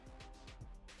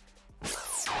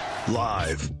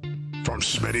Live from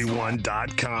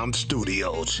Smitty1.com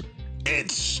studios,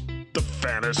 it's the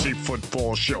Fantasy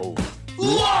Football Show.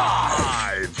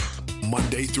 Live!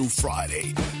 Monday through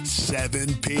Friday,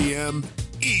 7 p.m.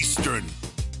 Eastern.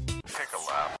 Take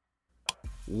a lap.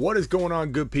 What is going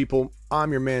on, good people?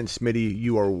 I'm your man, Smitty.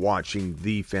 You are watching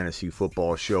the Fantasy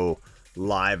Football Show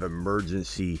live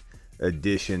emergency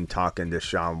edition, talking to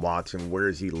Deshaun Watson. Where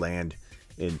does he land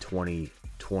in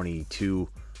 2022?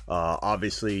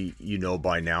 Obviously, you know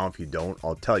by now. If you don't,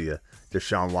 I'll tell you.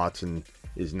 Deshaun Watson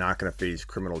is not going to face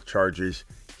criminal charges.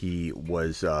 He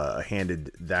was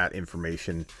handed that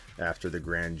information after the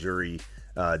grand jury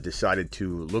decided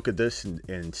to look at this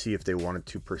and see if they wanted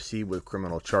to proceed with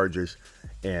criminal charges.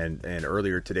 And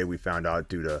earlier today, we found out,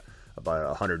 due to about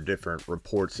 100 different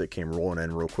reports that came rolling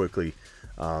in real quickly.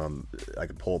 I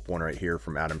could pull up one right here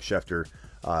from Adam Schefter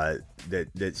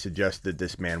that suggests that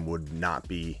this man would not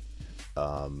be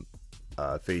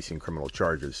facing criminal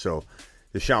charges. So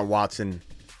Deshaun Watson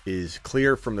is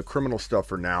clear from the criminal stuff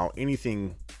for now.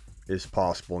 Anything is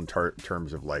possible in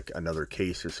terms of like another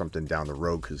case or something down the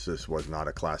road, because this was not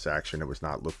a class action. It was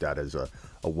not looked at as a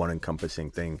one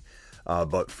encompassing thing.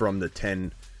 But from the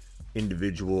 10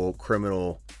 individual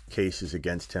criminal cases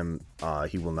against him,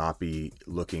 he will not be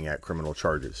looking at criminal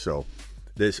charges. So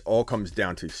this all comes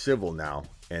down to civil now,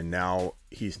 and now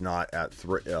he's not at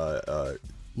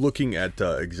looking at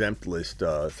exempt list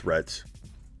threats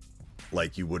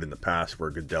like you would in the past, where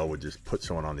Goodell would just put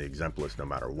someone on the exempt list no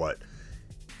matter what.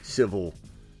 Civil,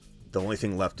 the only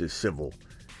thing left is civil.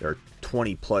 There are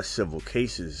 20 plus civil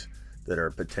cases that are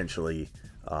potentially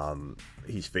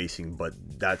he's facing, but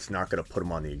that's not going to put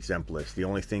him on the exempt list. The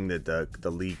only thing that the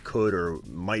league could or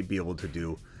might be able to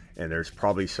do, and there's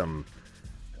probably some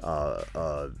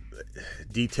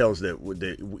details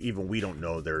that even we don't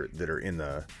know that are in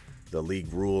the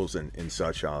league rules and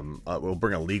such. We'll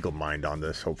bring a legal mind on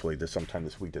this, hopefully sometime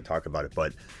this week, to talk about it.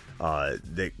 But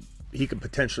he could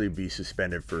potentially be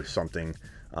suspended for something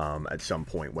at some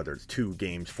point, whether it's 2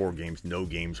 games, 4 games, no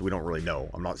games. We don't really know.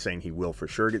 I'm not saying he will for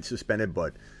sure get suspended,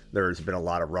 but there's been a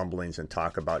lot of rumblings and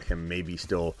talk about him maybe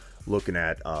still looking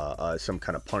at some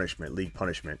kind of punishment, league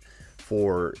punishment,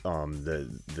 for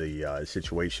the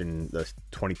situation, the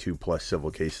 22 plus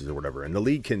civil cases or whatever. And the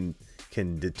league can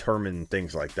determine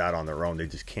things like that on their own. They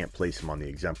just can't place him on the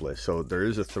exempt list. So there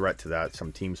is a threat to that.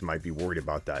 Some teams might be worried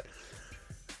about that.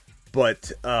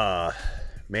 But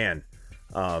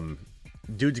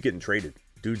dude's getting traded.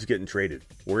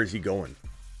 Where is he going?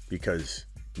 Because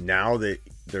now that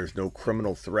there's no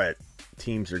criminal threat,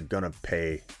 teams are gonna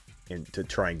pay to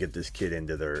try and get this kid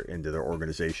into their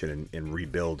organization and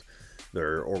rebuild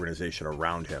their organization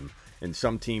around him. And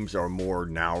some teams are more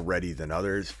now ready than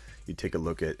others. You take a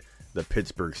look at the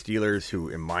Pittsburgh Steelers, who,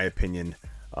 in my opinion,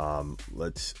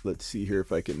 let's see here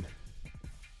if I can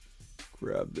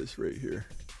grab this right here.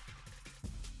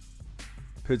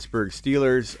 Pittsburgh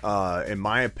Steelers, in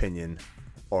my opinion,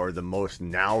 are the most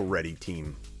now ready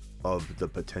team of the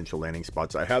potential landing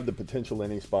spots. I have the potential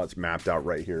landing spots mapped out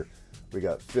right here. We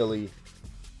got Philly,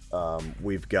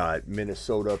 we've got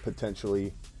Minnesota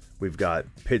potentially, we've got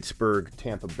Pittsburgh,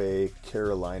 Tampa Bay,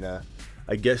 Carolina.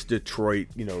 I guess Detroit,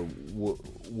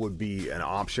 would be an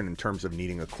option in terms of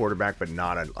needing a quarterback, but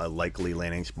not a likely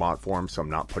landing spot for him. So I'm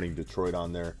not putting Detroit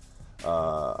on there.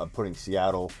 I'm putting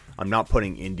Seattle. I'm not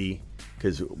putting Indy,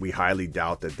 because we highly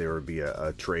doubt that there would be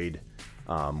a trade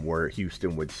where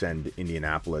Houston would send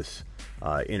Indianapolis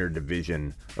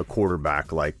interdivision a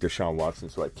quarterback like Deshaun Watson.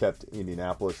 So I kept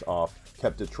Indianapolis off,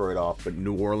 kept Detroit off, but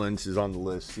New Orleans is on the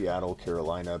list. Seattle,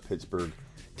 Carolina, Pittsburgh,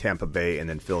 Tampa Bay, and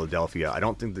then Philadelphia. I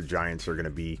don't think the Giants are going to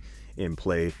be in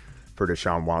play for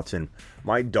Deshaun Watson.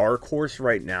 My dark horse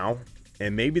right now,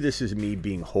 and maybe this is me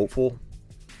being hopeful,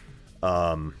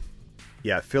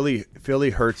 Philly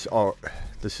hurts all.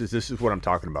 This is what I'm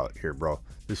talking about here, bro.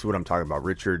 This is what I'm talking about.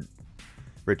 Richard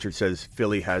says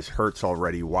Philly has Hurts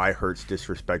already. Why Hurts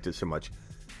disrespected so much?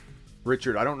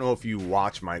 Richard, I don't know if you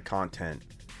watch my content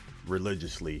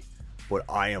religiously, but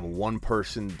I am one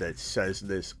person that says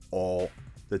this all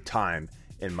the time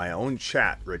in my own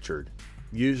chat, Richard.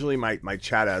 Usually my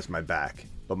chat has my back,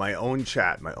 but my own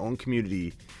chat, my own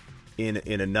community, in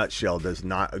a nutshell, does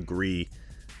not agree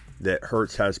that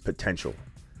Hurts has potential.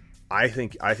 I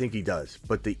think he does,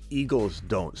 but the Eagles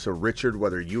don't. So Richard,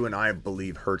 whether you and I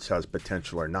believe Hurts has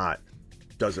potential or not,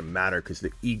 doesn't matter, because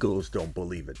the Eagles don't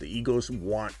believe it. The Eagles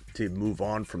want to move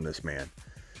on from this man.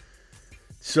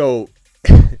 So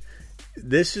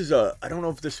this is I don't know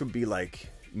if this would be like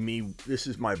me. This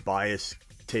is my bias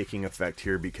taking effect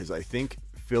here, because I think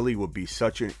Philly would be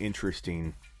such an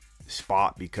interesting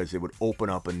spot, because it would open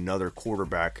up another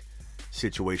quarterback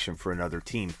situation for another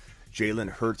team. Jalen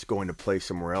Hurts going to play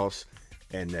somewhere else,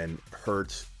 and then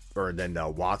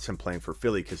Watson playing for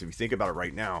Philly. Because if you think about it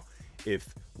right now,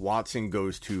 if Watson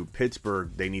goes to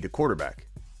Pittsburgh, they need a quarterback.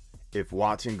 If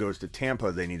Watson goes to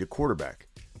Tampa, they need a quarterback.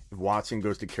 If Watson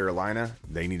goes to Carolina,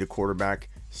 they need a quarterback.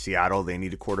 Seattle, they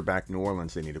need a quarterback. New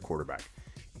Orleans, they need a quarterback.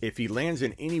 If he lands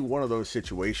in any one of those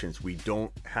situations, we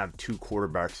don't have two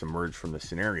quarterbacks emerge from the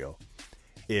scenario.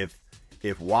 If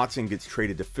Watson gets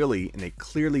traded to Philly, and they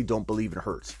clearly don't believe in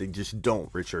Hurts, they just don't,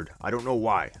 Richard. I don't know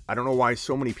why. I don't know why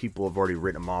so many people have already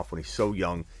written him off when he's so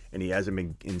young and he hasn't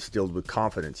been instilled with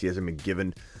confidence. He hasn't been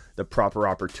given the proper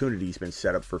opportunity. He's been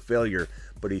set up for failure,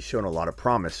 but he's shown a lot of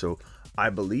promise. So I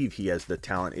believe he has the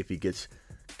talent if he gets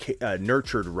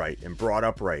nurtured right and brought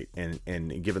up right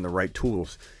and given the right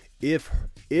tools. If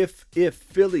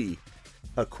Philly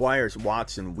acquires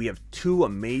Watson, we have two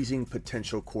amazing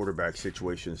potential quarterback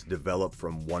situations developed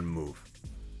from one move.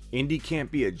 Indy can't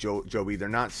be a Joey. They're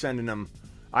not sending him.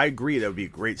 I agree that would be a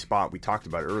great spot. We talked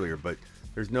about it earlier, but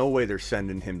there's no way they're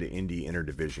sending him to Indy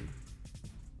interdivision.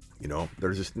 You know,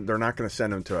 they're not going to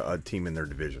send him to a team in their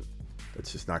division.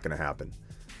 That's just not going to happen,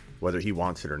 whether he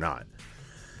wants it or not.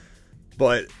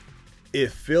 But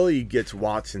if Philly gets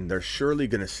Watson, they're surely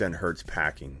going to send Hurts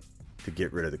packing to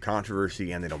get rid of the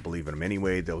controversy, and they don't believe in him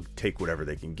anyway. They'll take whatever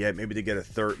they can get. Maybe they get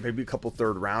maybe a couple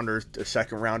third rounders, a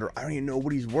second rounder. I don't even know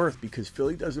what he's worth because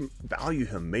Philly doesn't value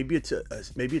him. Maybe it's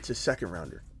a second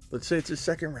rounder. Let's say it's a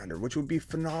second rounder, which would be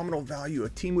phenomenal value. A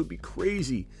team would be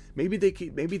crazy. Maybe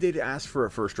they'd ask for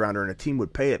a first rounder, and a team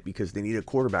would pay it because they need a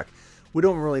quarterback. We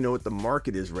don't really know what the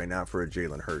market is right now for a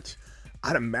Jalen Hurts.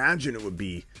 I'd imagine it would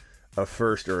be a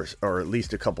first or at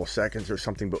least a couple seconds or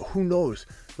something, but who knows?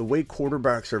 The way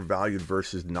quarterbacks are valued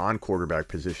versus non-quarterback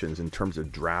positions in terms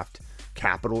of draft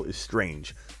capital is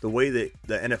strange. The way that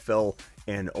the NFL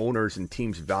and owners and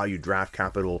teams value draft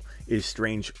capital is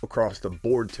strange across the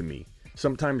board to me.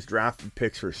 Sometimes draft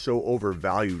picks are so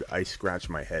overvalued, I scratch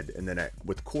my head. And then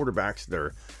with quarterbacks,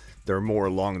 they're more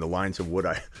along the lines of what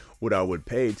I would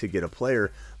pay to get a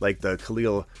player, like the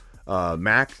Khalil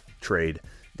Mack trade.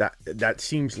 That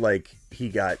seems like he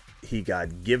got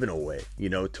given away, you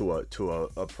know, to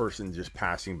a person just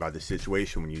passing by the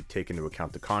situation. When you take into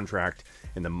account the contract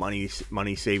and the money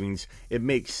savings, it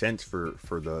makes sense for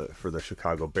the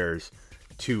Chicago Bears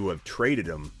to have traded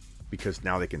him because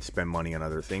now they can spend money on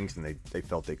other things, and they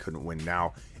felt they couldn't win.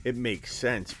 Now it makes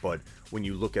sense, but when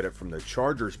you look at it from the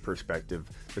Chargers' perspective,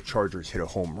 the Chargers hit a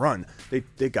home run.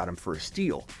 They got him for a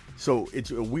steal. So it's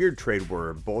a weird trade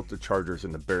where both the Chargers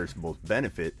and the Bears both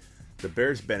benefit. The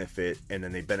Bears benefit, and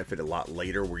then they benefit a lot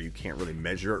later where you can't really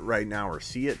measure it right now or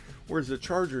see it. Whereas the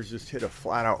Chargers just hit a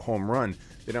flat-out home run.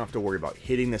 They don't have to worry about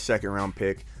hitting the second-round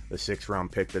pick, the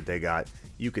sixth-round pick that they got.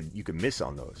 You could miss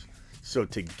on those. So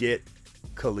to get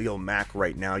Khalil Mack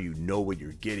right now, you know what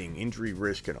you're getting, injury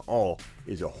risk and all,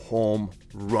 is a home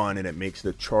run, and it makes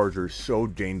the Chargers so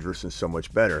dangerous and so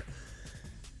much better.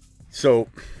 So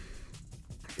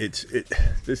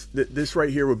this right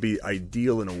here would be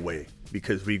ideal in a way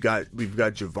because we've got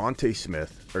Devontae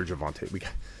Smith.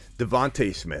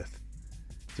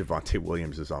 Javonte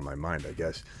Williams is on my mind, I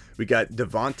guess. We got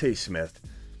Devontae Smith.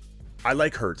 I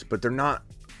like Hurts, but they're not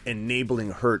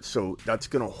enabling Hurts, so that's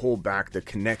going to hold back the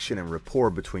connection and rapport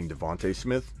between Devontae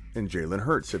Smith and Jalen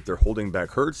Hurts. If they're holding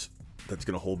back Hurts, that's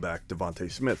going to hold back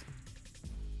Devontae Smith.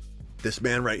 This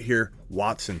man right here,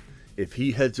 Watson, if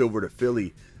he heads over to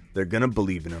Philly, they're going to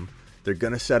believe in him. They're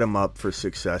going to set him up for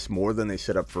success more than they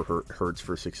set up for Hurts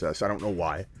for success. I don't know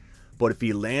why. But if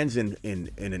he lands in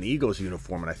an Eagles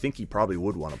uniform, and I think he probably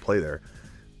would want to play there,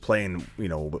 playing, you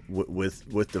know,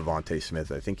 with Devontae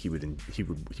Smith, I think he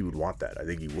would want that. I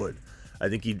think he would. I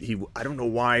think he I don't know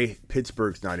why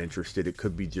Pittsburgh's not interested. It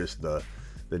could be just the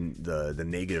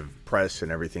negative press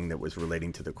and everything that was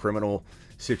relating to the criminal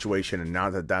situation. And now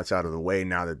that that's out of the way,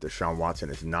 now that Deshaun Watson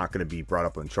is not going to be brought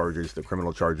up on charges, the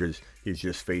criminal charges, he's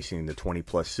just facing the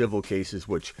 20+ civil cases,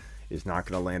 which is not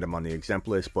going to land him on the exempt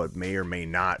list, but may or may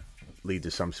not lead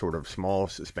to some sort of small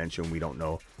suspension. We don't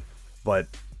know. But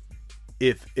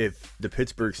if the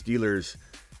Pittsburgh Steelers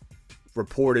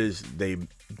report is they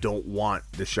don't want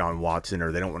Deshaun Watson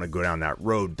or they don't want to go down that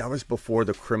road, that was before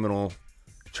the criminal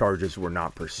charges were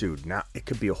not pursued. Now it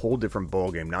could be a whole different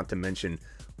ballgame, not to mention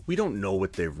we don't know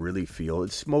what they really feel.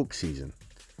 It's smoke season.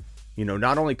 You know,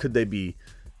 not only could they be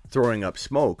throwing up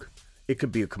smoke, it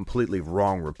could be a completely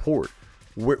wrong report.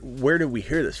 Where did we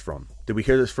hear this from? Did we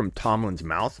hear this from Tomlin's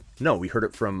mouth? No, we heard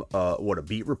it from a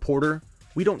beat reporter.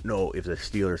 We don't know if the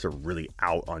Steelers are really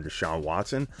out on Deshaun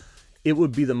Watson. It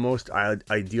would be the most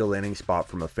ideal landing spot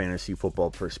from a fantasy football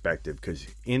perspective because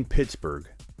in Pittsburgh,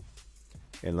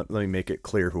 and let me make it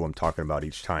clear who I'm talking about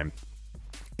each time.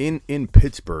 in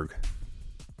Pittsburgh,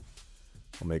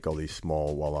 I'll make all these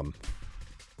small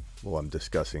while I'm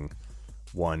discussing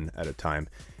one at a time.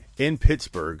 In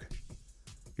Pittsburgh,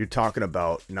 you're talking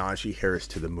about Najee Harris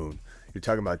to the moon. You're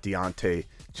talking about Deontay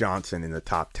Johnson in the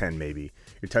top 10 maybe.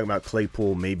 You're talking about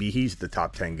Claypool, maybe he's the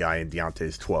top 10 guy and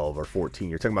Deontay's 12 or 14.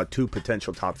 You're talking about two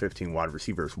potential top 15 wide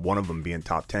receivers, one of them being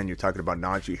top 10. You're talking about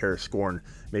Najee Harris scoring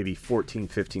maybe 14,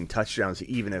 15 touchdowns,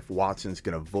 even if Watson's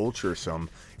going to vulture some.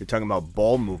 You're talking about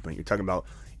ball movement. You're talking about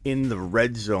in the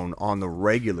red zone on the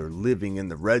regular, living in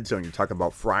the red zone. You're talking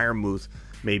about Freiermuth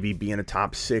maybe being a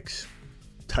top 6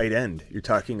 tight end. You're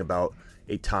talking about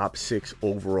a top 6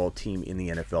 overall team in the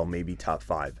NFL, maybe top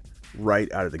 5,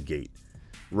 right out of the gate.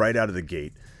 Right out of the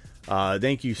gate.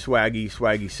 Thank you, Swaggy.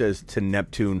 Swaggy says to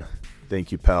Neptune,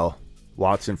 thank you, pal.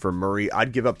 Watson for Murray.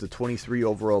 I'd give up the 23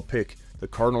 overall pick. The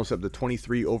Cardinals have the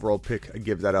 23 overall pick. I'd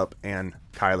give that up. And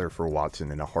Kyler for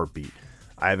Watson in a heartbeat.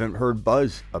 I haven't heard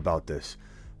buzz about this.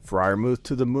 Freiermuth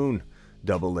to the moon.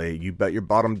 AA. You bet your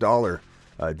bottom dollar.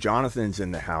 Jonathan's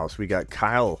in the house. We got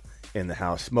Kyle in the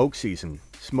house. Smoke season.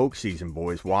 Smoke season,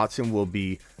 boys. Watson will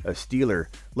be a Steeler.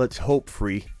 Let's hope,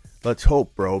 Free. Let's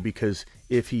hope, bro, because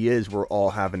if he is, we're all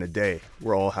having a day.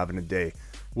 We're all having a day.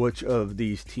 Which of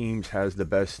these teams has the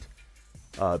best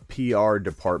PR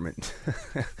department?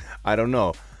 I don't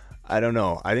know.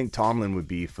 I think Tomlin would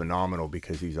be phenomenal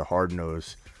because he's a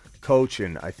hard-nosed coach,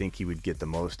 and I think he would get the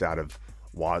most out of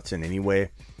Watson anyway.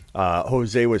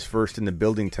 Jose was first in the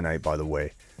building tonight, by the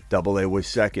way. AA was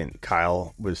second.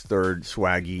 Kyle was third.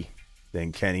 Swaggy,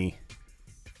 then Kenny,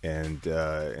 and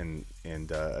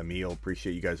Emil.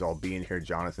 Appreciate you guys all being here.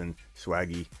 Jonathan,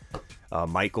 Swaggy,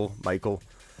 Michael.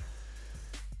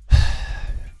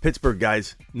 Pittsburgh,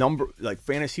 guys,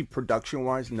 fantasy production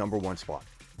wise, number one spot.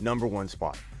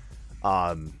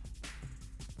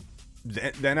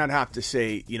 Then I'd have to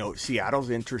say, Seattle's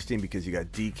interesting because you got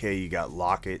DK, you got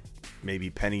Lockett, maybe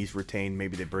Penny's retained,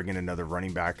 maybe they bring in another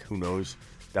running back. Who knows?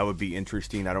 That would be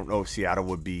interesting. I don't know if Seattle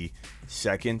would be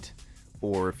second,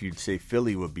 or if you'd say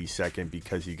Philly would be second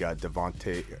because you got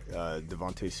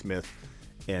Devontae Smith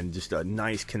and just a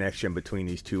nice connection between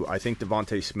these two. I think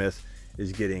Devontae Smith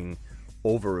is getting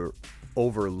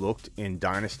overlooked in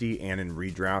Dynasty and in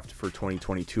redraft for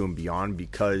 2022 and beyond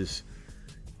because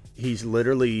he's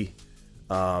literally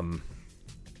been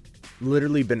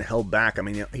held back. I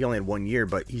mean, he only had 1 year,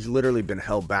 but he's literally been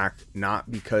held back not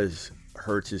because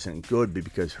Hurts isn't good, but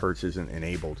because Hurts isn't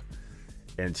enabled.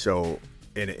 And so,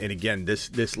 and again,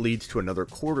 this leads to another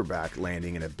quarterback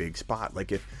landing in a big spot.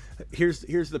 Like here's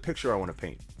the picture I want to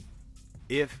paint.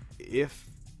 If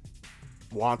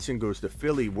Watson goes to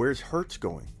Philly, where's Hurts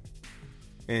going?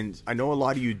 And I know a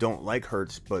lot of you don't like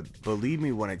Hurts, but believe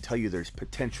me when I tell you there's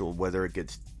potential, whether it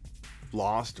gets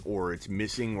lost or it's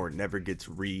missing or it never gets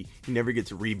he never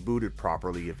gets rebooted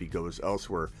properly if he goes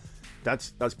elsewhere.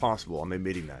 That's possible. I'm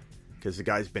admitting that because the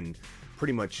guy's been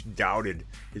pretty much doubted.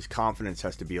 His confidence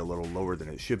has to be a little lower than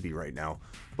it should be right now.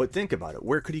 But think about it.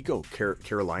 Where could he go?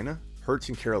 Carolina? Hurts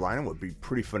in Carolina would be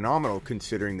pretty phenomenal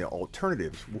considering the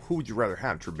alternatives. Who would you rather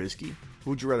have? Trubisky? Who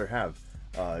would you rather have?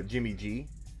 Jimmy G?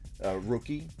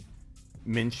 Rookie?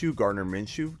 Minshew? Gardner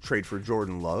Minshew? Trade for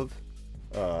Jordan Love?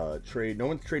 No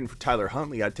one's trading for Tyler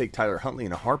Huntley. I'd take Tyler Huntley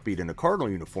in a heartbeat in a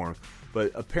Cardinal uniform.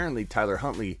 But apparently Tyler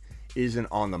Huntley isn't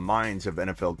on the minds of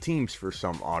NFL teams for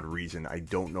some odd reason. I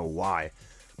don't know why.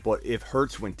 But if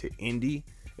Hurts went to Indy,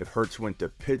 if Hurts went to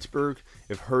Pittsburgh,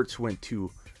 if Hurts went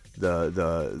to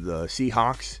the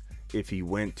Seahawks, if he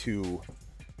went to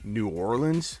New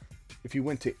Orleans, if he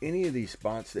went to any of these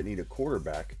spots that need a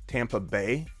quarterback, Tampa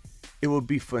Bay, it would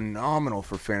be phenomenal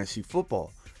for fantasy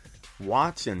football.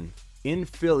 Watson in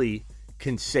Philly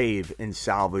can save and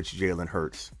salvage Jalen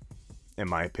Hurts, in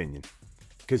my opinion.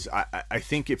 Because I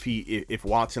think if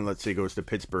Watson, let's say, goes to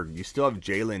Pittsburgh, you still have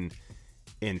Jalen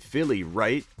in Philly,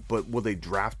 right? But will they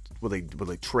draft? Will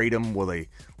they trade him? Will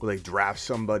they draft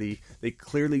somebody? They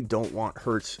clearly don't want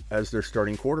Hurts as their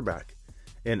starting quarterback,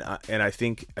 and I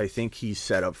think he's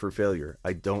set up for failure.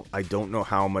 I don't know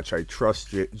how much I trust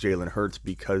Jalen Hurts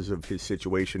because of his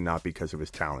situation, not because of his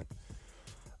talent.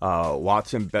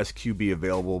 Watson, best QB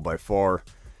available by far,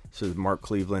 says Mark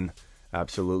Cleveland.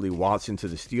 Absolutely. Watson to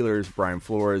the Steelers. Brian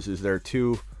Flores is there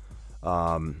too.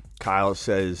 Kyle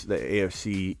says the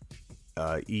AFC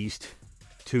East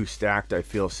too stacked. I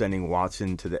feel sending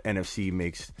Watson to the NFC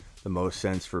makes the most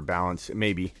sense for balance.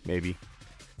 Maybe.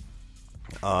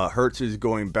 Hurts is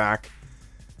going back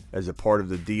as a part of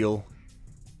the deal.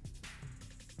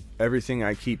 Everything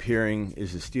I keep hearing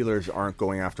is the Steelers aren't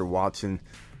going after Watson.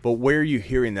 But where are you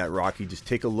hearing that, Rocky? Just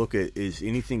take a look at, is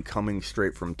anything coming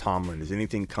straight from Tomlin? Is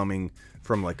anything coming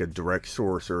from like a direct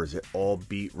source, or is it all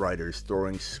beat writers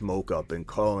throwing smoke up and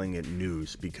calling it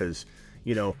news? Because,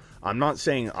 you know, I'm not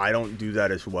saying I don't do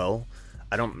that as well.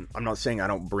 I'm not saying I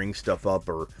don't bring stuff up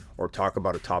or talk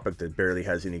about a topic that barely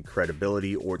has any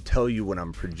credibility, or tell you when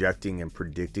I'm projecting and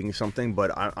predicting something,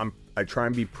 but I try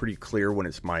and be pretty clear when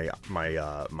it's my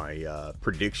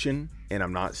prediction, and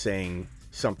I'm not saying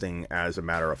something as a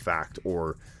matter of fact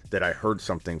or that I heard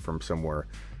something from somewhere.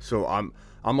 So I'm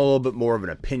a little bit more of an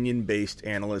opinion-based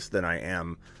analyst than I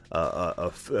am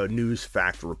a news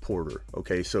fact reporter.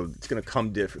 Okay, so it's going to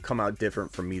come out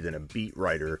different from me than a beat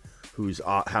writer who's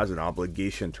has an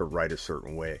obligation to write a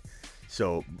certain way.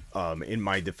 So in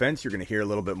my defense, you're going to hear a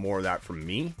little bit more of that from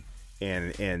me,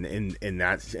 and in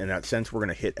that sense, we're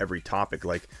going to hit every topic.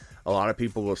 Like, a lot of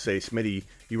people will say, Smitty,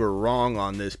 you were wrong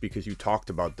on this because you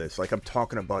talked about this. Like, I'm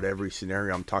talking about every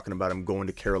scenario. I'm talking about him going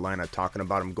to Carolina, talking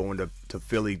about him going to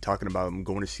Philly, talking about him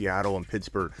going to Seattle and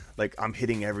Pittsburgh. Like, I'm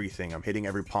hitting everything. I'm hitting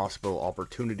every possible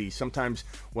opportunity. Sometimes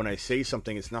when I say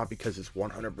something, it's not because it's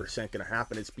 100% going to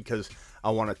happen. It's because I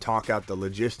want to talk out the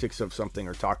logistics of something,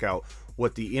 or talk out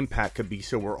what the impact could be,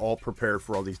 so we're all prepared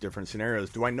for all these different scenarios.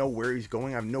 Do I know where he's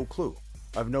going? I have no clue.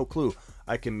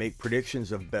 I can make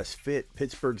predictions of best fit,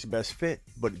 Pittsburgh's best fit,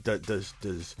 but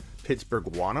does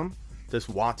Pittsburgh want him? Does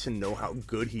Watson know how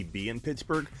good he'd be in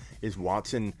Pittsburgh? Is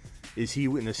he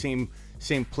in the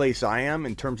same place I am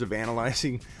in terms of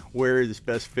analyzing where his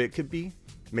best fit could be?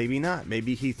 Maybe not.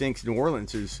 Maybe he thinks New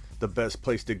Orleans is the best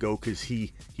place to go because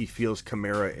he feels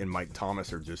Kamara and Mike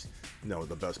Thomas are just,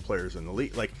 the best players in the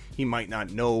league. Like, he might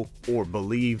not know or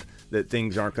believe that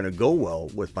things aren't going to go well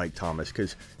with Mike Thomas,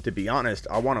 because, to be honest,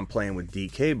 I want him playing with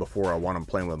DK before I want him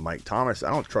playing with Mike Thomas. I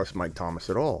don't trust Mike Thomas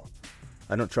at all.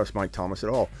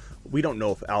 We don't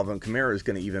know if Alvin Kamara is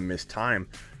going to even miss time.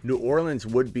 New Orleans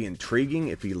would be intriguing.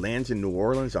 If he lands in New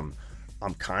Orleans, I'm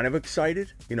kind of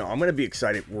excited. I'm going to be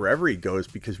excited wherever he goes,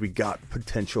 because we got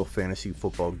potential fantasy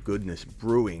football goodness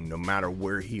brewing no matter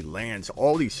where he lands.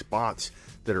 All these spots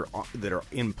that are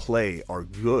in play are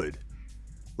good.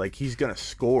 Like, he's going to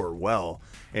score well,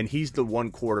 and he's the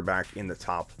one quarterback in the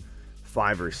top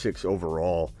 5 or 6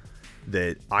 overall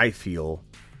that I feel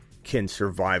can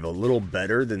survive a little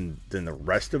better than the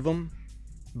rest of them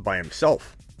by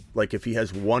himself. Like, if he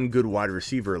has one good wide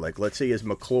receiver, like, let's say he has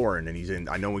McLaurin, and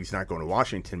I know he's not going to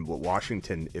Washington, but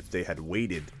Washington, if they had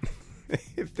waited,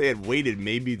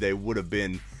 maybe they would have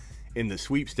been in the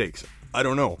sweepstakes. I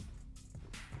don't know.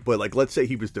 But, like, let's say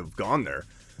he was to have gone there,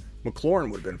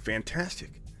 McLaurin would have been fantastic.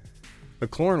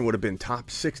 McLaurin would have been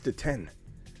top 6 to 10.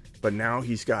 But now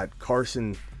he's got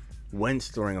Carson Wentz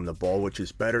throwing him the ball, which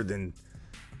is better than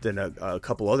a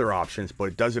couple other options, but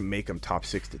it doesn't make him top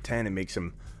 6 to 10. It makes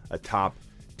him a top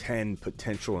 10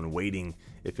 potential and waiting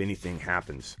if anything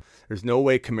happens. There's no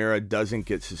way Kamara doesn't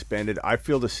get suspended. I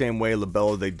feel the same way.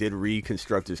 LaBella, they did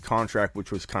reconstruct his contract,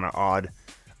 which was kind of odd,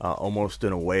 almost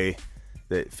in a way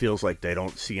that feels like they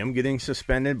don't see him getting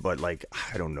suspended, but, like,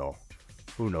 I don't know.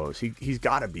 Who knows? He's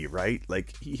got to be, right?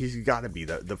 Like, he's got to be.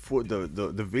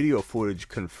 The video footage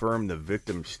confirmed the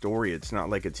victim's story. It's not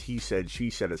like it's he said, she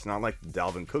said. It's not like the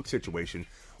Dalvin Cook situation,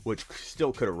 which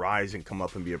still could arise and come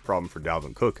up and be a problem for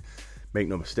Dalvin Cook. Make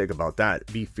no mistake about that.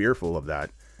 Be fearful of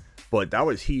that. But that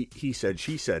was he said,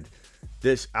 she said.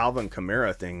 This Alvin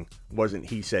Kamara thing wasn't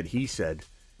he said, he said.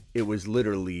 It was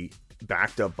literally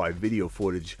backed up by video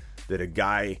footage that a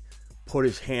guy put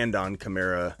his hand on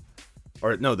Kamara.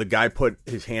 Or no, the guy put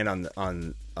his hand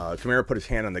on Kamara put his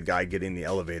hand on the guy getting in the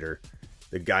elevator.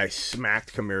 The guy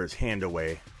smacked Kamara's hand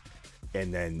away,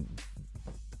 and then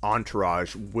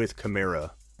entourage with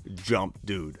Kamara jumped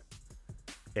dude.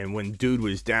 And when dude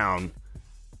was down,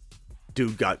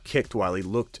 dude got kicked while he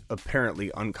looked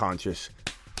apparently unconscious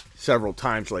several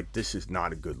times. Like, this is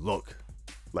not a good look.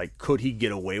 Like, could he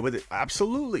get away with it?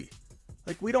 Absolutely.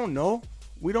 Like, we don't know.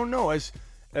 We don't know. As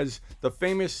the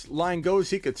famous line goes,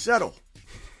 he could settle.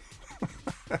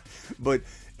 But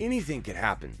anything could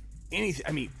happen. Anything.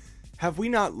 I mean, have we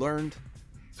not learned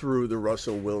through the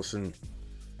Russell Wilson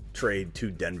trade to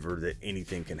Denver that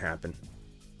anything can happen?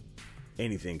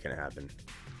 Anything can happen.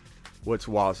 What's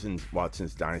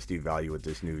Watson's dynasty value with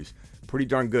this news? Pretty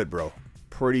darn good, bro.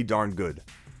 Pretty darn good.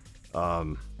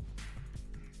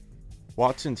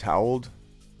 Watson's how old?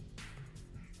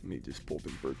 Let me just pull up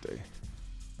his birthday.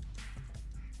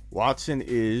 Watson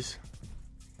is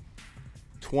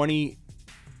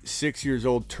 26 years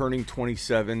old, turning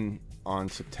 27 on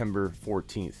September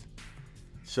 14th.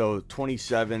 So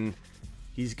 27,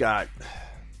 he's got,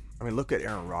 I mean, look at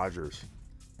Aaron Rodgers.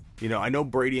 I know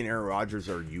Brady and Aaron Rodgers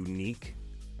are unique,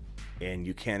 and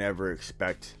you can't ever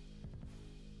expect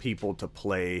people to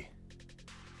play,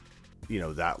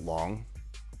 that long.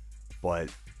 But,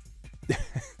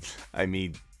 I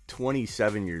mean,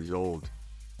 27 years old,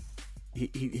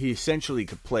 he essentially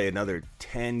could play another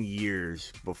 10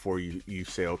 years before you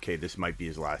say, okay, this might be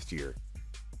his last year.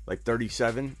 Like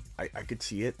 37, I could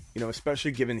see it,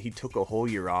 especially given he took a whole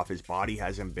year off. His body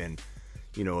hasn't been,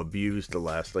 abused the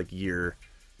last like year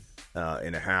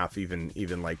and a half,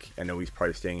 even like, I know he's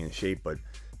probably staying in shape, but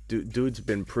dude's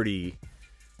been pretty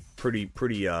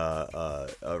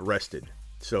rested.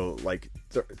 So like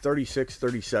 36,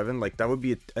 37, like that would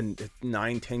be a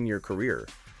 9-10 year career.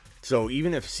 So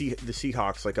even if the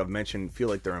Seahawks, like I've mentioned, feel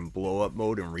like they're in blow up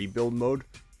mode and rebuild mode,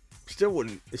 it still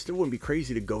wouldn't be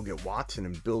crazy to go get Watson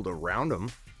and build around him,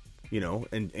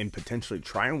 and potentially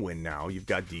try and win now. You've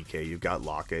got DK, you've got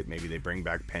Lockett, maybe they bring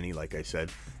back Penny, like I said.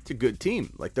 It's a good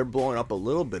team. Like they're blowing up a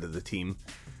little bit of the team.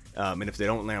 And if they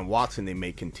don't land Watson, they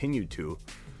may continue to.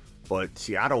 But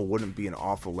Seattle wouldn't be an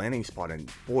awful landing spot.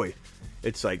 And boy,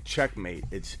 it's like checkmate.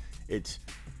 It's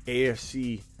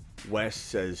AFC West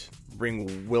says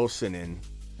bring Wilson in.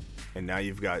 And now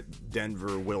you've got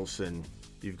Denver, Wilson.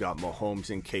 You've got Mahomes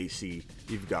and KC.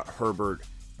 You've got Herbert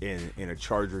in a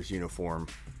Chargers uniform,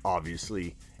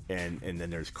 obviously. And then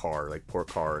there's Carr, like poor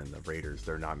Carr and the Raiders.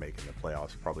 They're not making the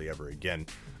playoffs probably ever again.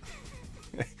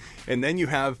 and then you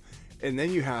have in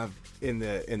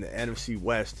the NFC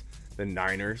West, the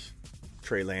Niners,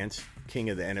 Trey Lance, king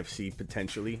of the NFC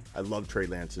potentially. I love Trey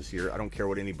Lance this year. I don't care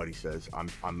what anybody says.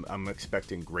 I'm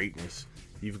expecting greatness.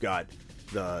 You've got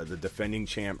the defending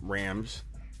champ Rams.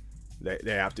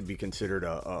 They have to be considered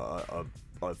a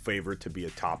favorite to be a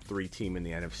top 3 team in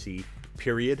the NFC,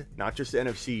 period. Not just the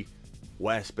NFC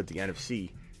West, but the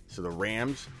NFC. So the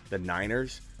Rams, the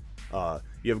Niners,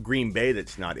 you have Green Bay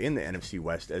that's not in the NFC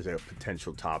West as a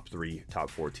potential top 3, top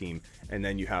 4 team. And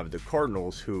then you have the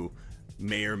Cardinals, who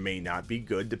may or may not be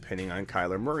good depending on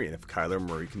Kyler Murray, and if Kyler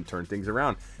Murray can turn things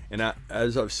around. And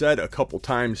as I've said a couple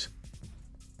times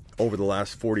over the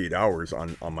last 48 hours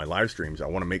on my live streams, I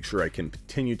want to make sure I can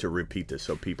continue to repeat this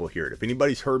so people hear it. If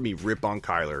anybody's heard me rip on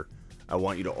Kyler, I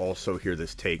want you to also hear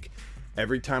this take.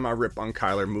 Every time I rip on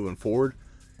Kyler moving forward,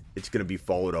 it's going to be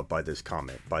followed up by this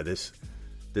comment, by this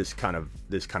kind of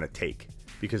take,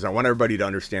 because I want everybody to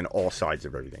understand all sides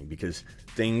of everything, because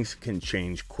things can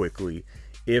change quickly.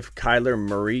 If Kyler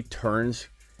Murray turns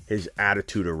his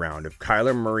attitude around, if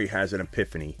Kyler Murray has an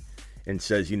epiphany and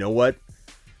says, you know what,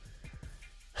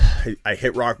 I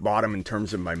hit rock bottom in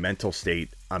terms of my mental state.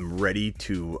 I've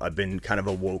been kind of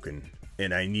awoken,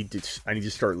 and I need to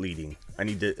start leading. I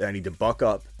need to buck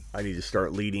up. I need to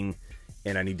start leading,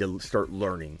 and I need to start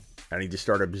learning. I need to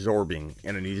start absorbing,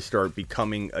 and I need to start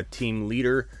becoming a team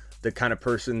leader, the kind of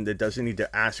person that doesn't need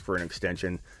to ask for an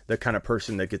extension, the kind of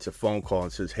person that gets a phone call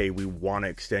and says, hey, we want to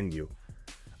extend you.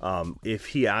 If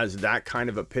he has that kind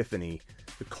of epiphany,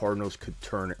 the Cardinals could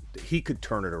turn it. He could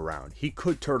turn it around. He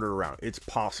could turn it around. It's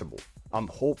possible. I'm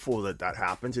hopeful that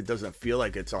happens. It doesn't feel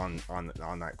like it's on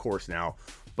that course now,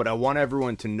 but I want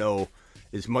everyone to know,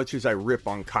 as much as I rip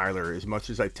on Kyler, as much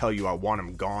as I tell you I want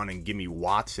him gone and give me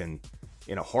Watson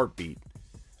in a heartbeat,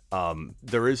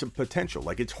 there is a potential.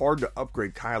 Like, it's hard to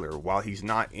upgrade Kyler while he's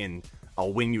not in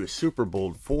I'll win you a Super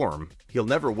Bowl form. He'll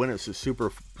never win us a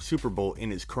Super Bowl in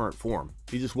his current form.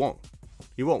 He just won't.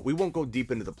 He won't. We won't go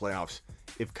deep into the playoffs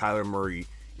if Kyler Murray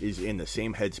is in the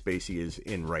same headspace he is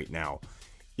in right now.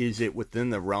 Is it within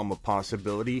the realm of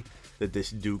possibility that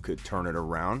this dude could turn it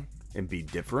around and be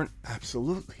different?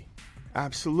 Absolutely.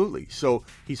 Absolutely. So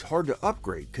he's hard to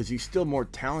upgrade because he's still more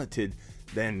talented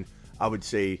than, I would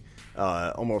say,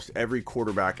 almost every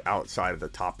quarterback outside of the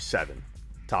top 7,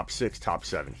 top 6, top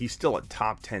 7. He's still a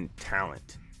top 10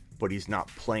 talent, but he's not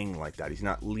playing like that. He's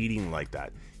not leading like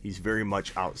that. He's very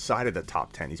much outside of the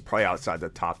top 10. He's probably outside the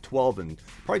top 12 and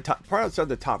probably outside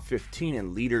the top 15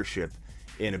 in leadership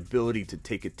and ability to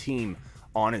take a team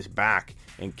on his back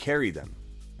and carry them.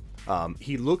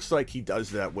 He looks like he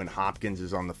does that when Hopkins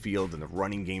is on the field and the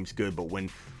running game's good, but when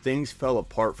things fell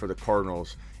apart for the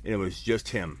Cardinals and it was just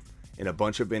him and a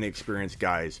bunch of inexperienced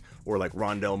guys, or like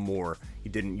Rondale Moore, he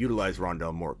didn't utilize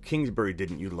Rondale Moore. Kingsbury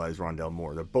didn't utilize Rondale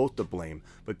Moore. They're both to blame,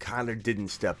 but Kyler didn't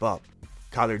step up.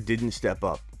 Kyler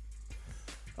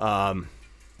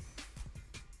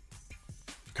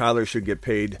should get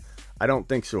paid. I don't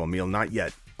think so, Emil. Not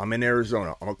yet. I'm in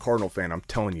Arizona. I'm a Cardinal fan. I'm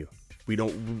telling you. We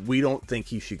don't think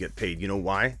he should get paid. You know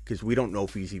why? Because we don't know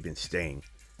if he's even staying.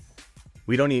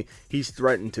 He's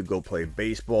threatened to go play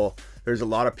baseball. There's a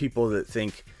lot of people that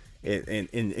think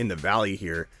in the Valley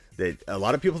here that a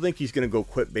lot of people think he's going to go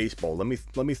quit baseball. Let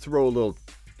me throw a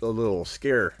little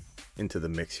scare into the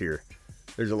mix here.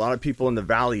 There's a lot of people in the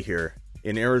Valley here,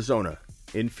 in Arizona,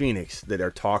 in Phoenix, that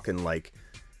are talking like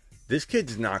This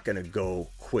kid's not going to go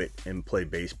quit and play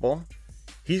baseball.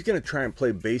 He's going to try and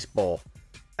play baseball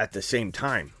at the same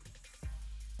time.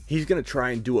 He's going to try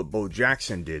and do what Bo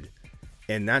Jackson did.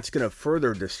 And that's going to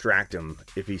further distract him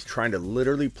if he's trying to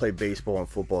literally play baseball and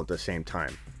football at the same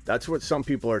time. That's what some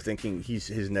people are thinking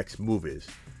his next move is.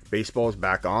 Baseball's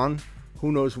back on.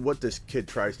 Who knows what this kid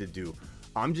tries to do.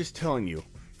 I'm just telling you,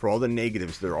 for all the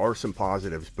negatives, there are some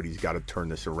positives, but he's got to turn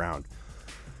this around.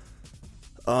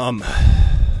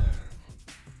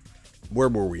 Where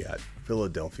were we at?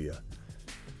 Philadelphia.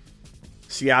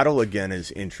 Seattle, again, is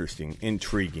interesting,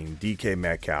 intriguing. DK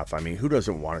Metcalf. I mean, who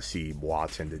doesn't want to see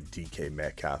Watson to DK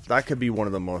Metcalf? That could be one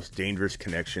of the most dangerous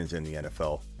connections in the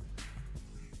NFL.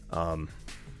 I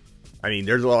mean,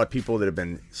 there's a lot of people that have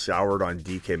been soured on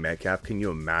DK Metcalf. Can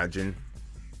you imagine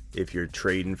if you're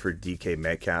trading for DK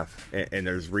Metcalf? And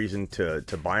there's reason to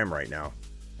buy him right now.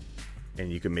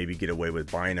 And you can maybe get away with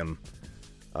buying him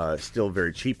still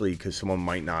very cheaply because someone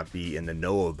might not be in the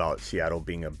know about Seattle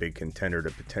being a big contender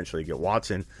to potentially get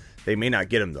Watson. They may not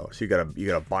get him though, so you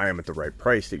gotta buy him at the right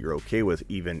price that you're okay with,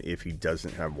 even if he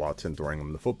doesn't have Watson throwing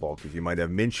him the football, because you might have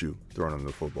Minshew throwing him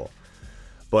the football.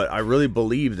 But I really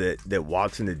believe that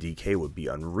Watson to DK would be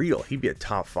unreal. He'd be a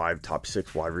top 5, top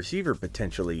 6 wide receiver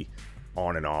potentially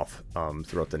on and off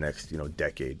throughout the next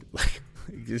decade. Like,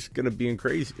 it's gonna be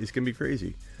crazy. It's gonna be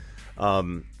crazy.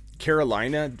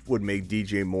 Carolina would make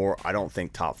DJ Moore, I don't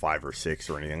think top 5 or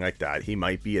 6 or anything like that. He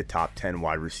might be a top 10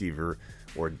 wide receiver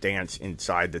or dance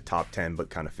inside the top 10, but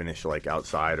kind of finish like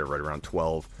outside or right around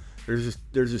 12. There's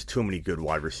just too many good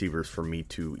wide receivers for me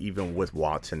to, even with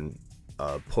Watson,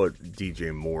 put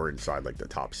DJ Moore inside like the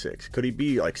top 6. Could he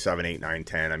be like 7, 8, 9,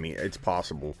 10? I mean, it's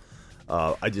possible.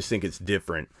 I just think it's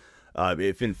different.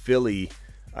 If in Philly,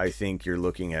 I think you're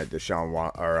looking at Deshaun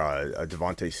or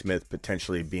Devontae Smith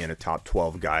potentially being a top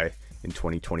 12 guy in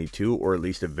 2022, or at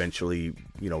least eventually,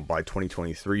 by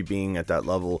 2023 being at that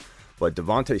level. But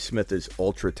Devontae Smith is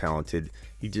ultra talented.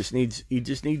 He needs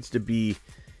to be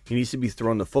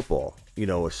throwing the football,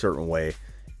 a certain way.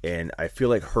 And I feel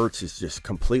like Hurts is just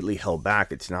completely held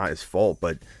back. It's not his fault,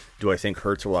 but do I think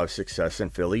Hurts will have success in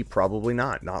Philly? Probably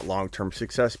not. Not long-term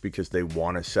success, because they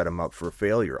want to set him up for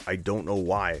failure. I don't know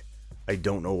why,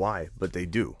 but they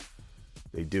do.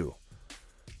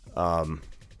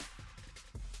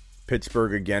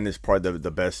 Pittsburgh, again, is probably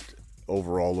the best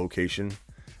overall location.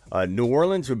 New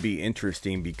Orleans would be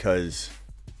interesting because,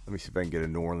 let me see if I can get a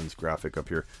New Orleans graphic up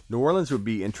here. New Orleans would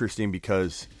be interesting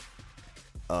because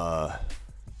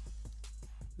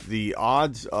the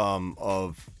odds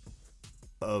of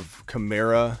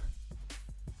Kamara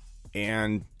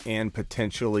and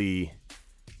potentially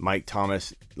Mike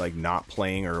Thomas like not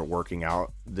playing or working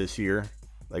out this year,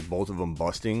 like both of them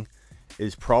busting,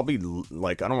 is probably,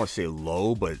 like, I don't want to say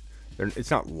low, but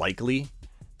it's not likely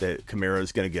that Kamara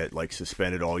is going to get like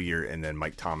suspended all year and then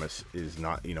Mike Thomas is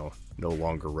not, no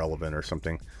longer relevant or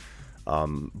something.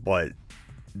 But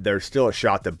there's still a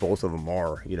shot that both of them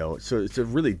are, so it's a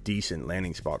really decent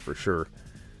landing spot for sure.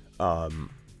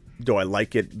 Do I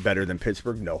like it better than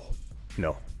Pittsburgh? No.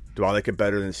 Do I like it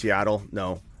better than Seattle?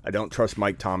 No. I don't trust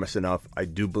Mike Thomas enough. I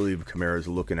do believe Kamara is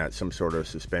looking at some sort of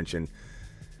suspension.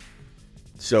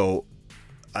 So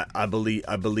I believe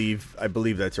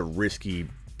that's a risky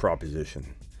proposition.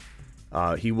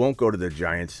 He won't go to the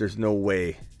Giants. There's no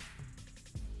way,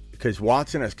 because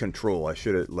Watson has control. I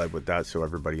should have led with that so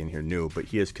everybody in here knew, but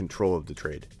he has control of the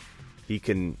trade. He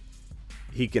can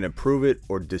approve it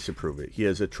or disapprove it. He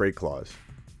has a trade clause.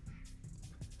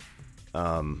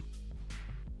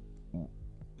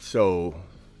 So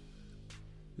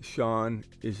Deshaun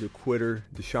is a quitter.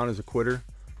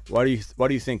 Why do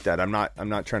you think that? I'm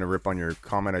not trying to rip on your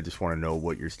comment. I just want to know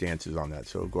what your stance is on that.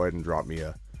 So go ahead and drop me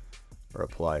a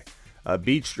reply.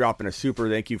 Beach dropping a super.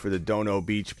 Thank you for the dono,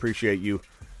 Beach. Appreciate you.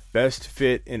 Best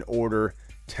fit in order: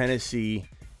 Tennessee,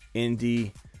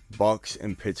 Indy, Bucks,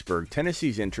 and Pittsburgh.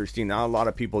 Tennessee's interesting. Not a lot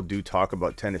of people do talk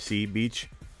about Tennessee, Beach.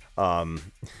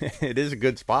 It is a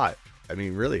good spot. I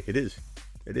mean, really, it is.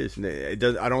 It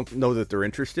does. I don't know that they're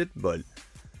interested, but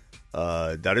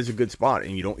that is a good spot,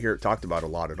 and you don't hear it talked about a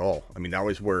lot at all. I mean, that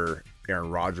was where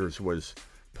Aaron Rodgers was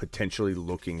potentially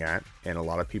looking at, and a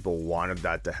lot of people wanted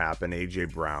that to happen. A.J.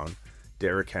 Brown,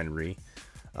 Derrick Henry,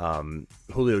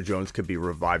 Julio Jones could be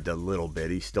revived a little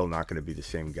bit. He's still not going to be the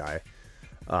same guy.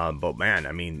 But man,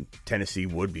 I mean, Tennessee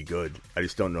would be good. I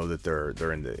just don't know that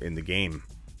they're in the game.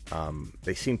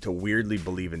 They seem to weirdly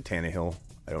believe in Tannehill.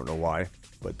 I don't know why,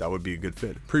 but that would be a good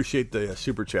fit. Appreciate the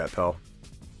super chat, pal.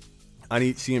 I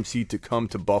need CMC to come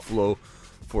to Buffalo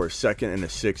for a 2nd and a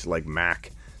 6th like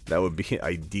Mac. That would be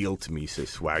ideal to me,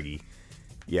 says Swaggy.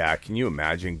 Yeah, can you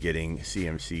imagine getting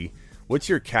CMC? What's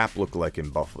your cap look like in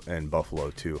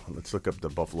Buffalo too? Let's look up the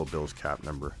Buffalo Bills cap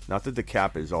number. Not that the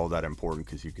cap is all that important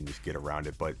because you can just get around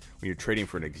it, but when you're trading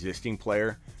for an existing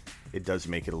player, it does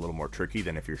make it a little more tricky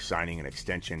than if you're signing an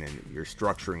extension and you're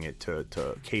structuring it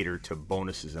to cater to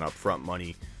bonuses and upfront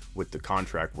money with the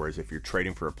contract. Whereas if you're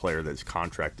trading for a player that's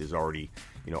contract is already,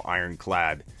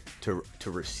 ironclad, to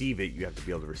receive it, you have to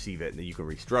be able to receive it, and then you can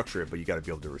restructure it, but you got to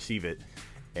be able to receive it.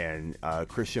 And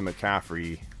Christian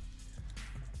McCaffrey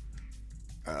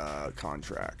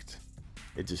contract,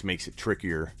 it just makes it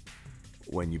trickier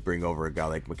when you bring over a guy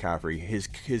like McCaffrey.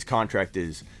 His contract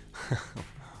is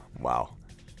wow.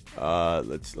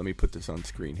 Let me put this on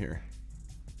screen here.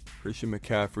 Christian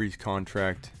McCaffrey's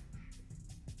contract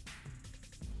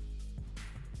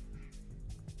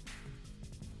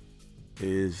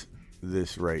is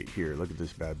this right here. Look at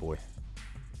this bad boy.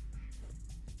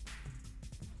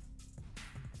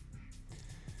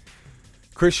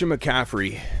 Christian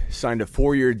McCaffrey signed a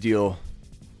 4-year deal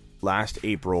last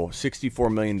April,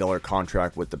 $64 million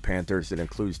contract with the Panthers that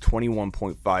includes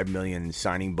 $21.5 million in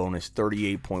signing bonus,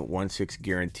 $38.16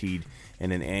 guaranteed,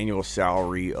 and an annual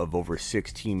salary of over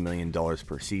 $16 million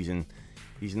per season.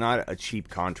 He's not a cheap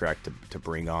contract to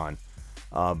bring on.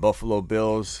 Buffalo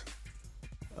Bills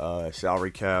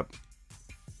salary cap.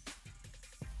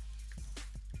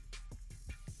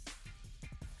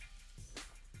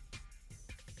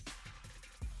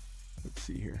 Let's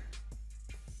see here.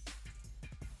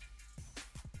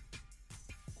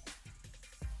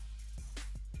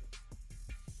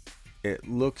 It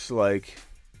looks like,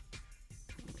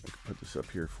 I can put this up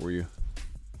here for you.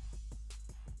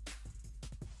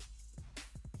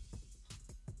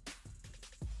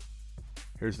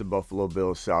 Here's the Buffalo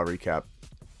Bills salary cap.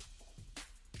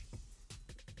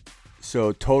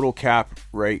 So total cap,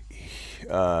 right?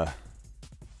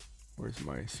 Where's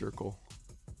my circle?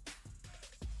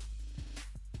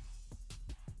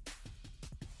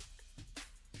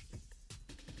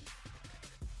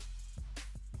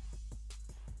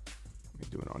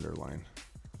 Let me do an underline.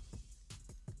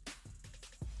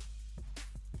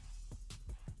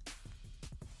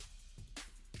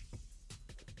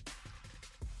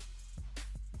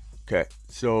 Okay,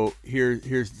 so here's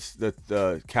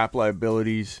the cap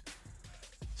liabilities.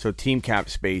 So team cap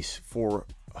space,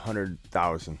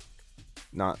 $400,000.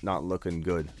 Not looking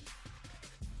good.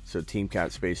 So team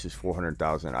cap space is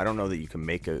 $400,000. I don't know that you can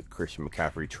make a Christian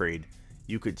McCaffrey trade.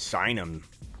 You could sign him,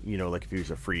 like if he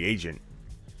was a free agent,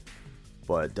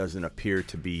 but it doesn't appear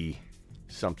to be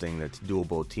something that's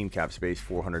doable. Team cap space,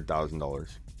 $400,000.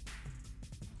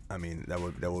 I mean,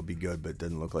 that would be good, but it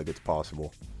doesn't look like it's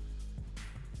possible.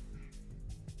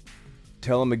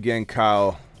 Tell him again,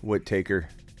 Kyle Whittaker.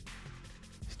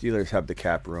 Steelers have the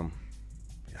cap room.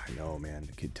 I know, man.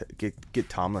 Get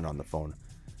Tomlin on the phone.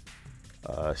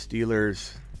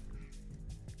 Steelers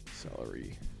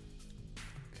salary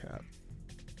cap.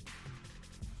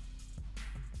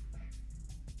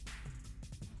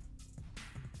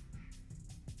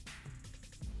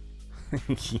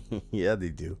 Yeah, they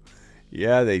do.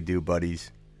 Yeah, they do,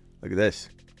 buddies. Look at this.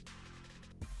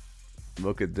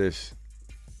 Look at this.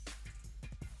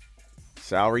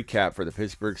 Salary cap for the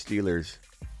Pittsburgh Steelers.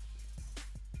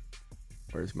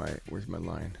 Where's my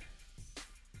line?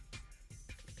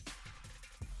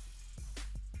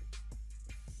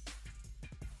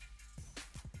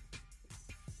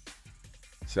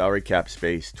 Salary cap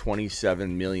space, $27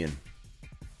 million.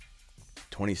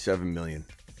 $27 million.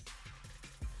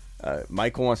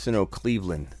 Michael wants to know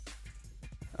Cleveland.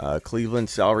 Cleveland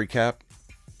salary cap.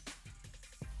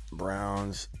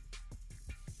 Browns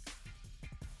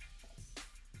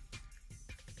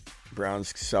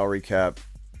salary cap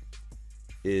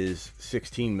is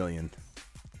 $16 million.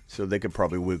 So they could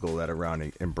probably wiggle that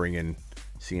around and bring in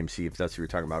CMC if that's what you're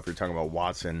talking about. If you're talking about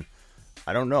Watson,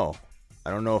 I don't know. I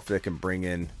don't know if they can bring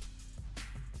it in.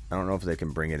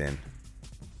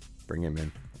 Bring him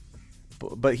in.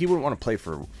 But he wouldn't want to play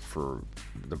for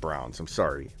the Browns. I'm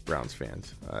sorry, Browns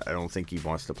fans. I don't think he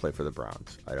wants to play for the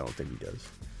Browns. I don't think he does.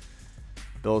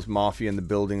 Bills Mafia in the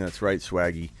building. That's right,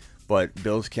 Swaggy. But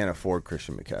Bills can't afford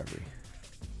Christian McCaffrey.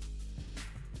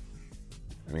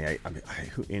 I mean,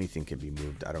 anything can be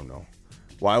moved. I don't know.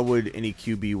 Why would any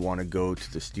QB want to go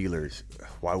to the Steelers?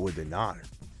 Why would they not?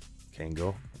 Can't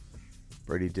go.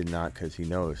 Brady did not because he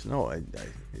knows. No,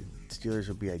 Steelers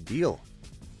would be ideal.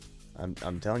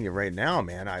 I'm telling you right now,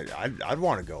 man. I'd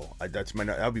want to go.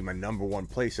 That'd be my number one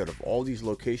place out of all these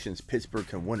locations. Pittsburgh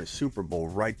can win a Super Bowl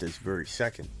right this very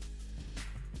second.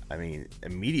 I mean,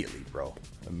 immediately, bro.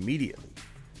 Immediately.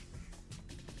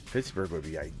 Pittsburgh would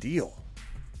be ideal.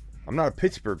 I'm not a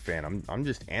Pittsburgh fan. I'm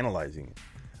just analyzing it.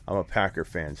 I'm a Packer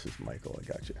fan, says Michael.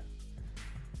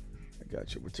 I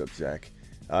Gotcha. What's up, Zach?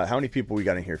 How many people we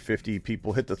got in here? 50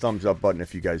 people. Hit the thumbs up button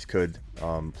if you guys could.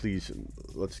 Please,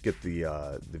 let's get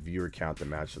the viewer count to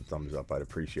match the thumbs up. I'd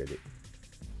appreciate it.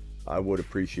 I would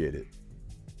appreciate it.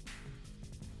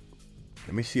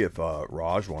 Let me see if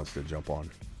Raj wants to jump on.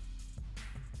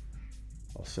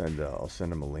 I'll send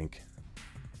him a link.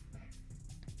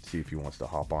 See if he wants to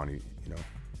hop on.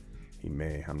 He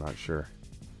may. I'm not sure.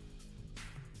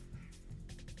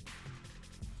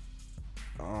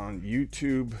 On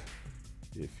YouTube,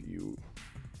 if you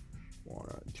want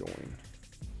to join.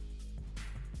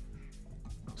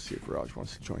 Let's see if Raj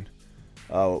wants to join.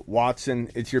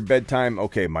 Watson, it's your bedtime.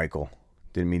 Okay, Michael.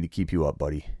 Didn't mean to keep you up,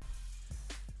 buddy.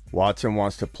 Watson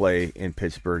wants to play in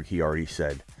Pittsburgh, he already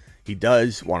said. He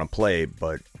does want to play,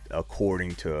 but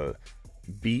according to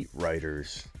beat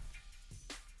writers,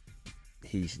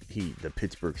 the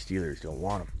Pittsburgh Steelers don't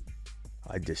want him.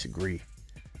 I disagree.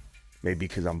 Maybe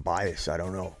because I'm biased. I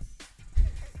don't know.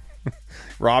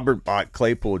 Robert bought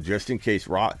Claypool just in case.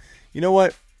 You know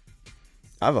what?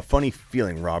 I have a funny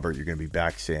feeling, Robert, you're going to be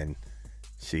back saying,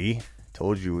 see,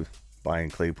 told you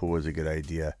buying Claypool was a good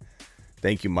idea.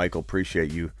 Thank you, Michael.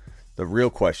 Appreciate you. The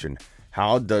real question,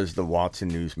 how does the Watson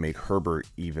news make Herbert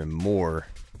even more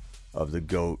of the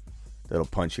GOAT that'll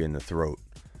punch you in the throat?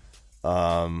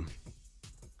 What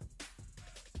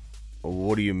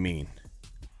do you mean?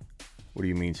 What do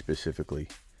you mean specifically?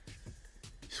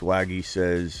 Swaggy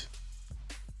says,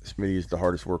 Smitty is the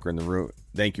hardest worker in the room.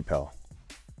 Thank you, pal.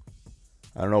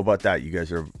 I don't know about that. You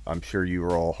guys are, I'm sure you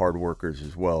are all hard workers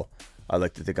as well. I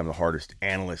like to think I'm the hardest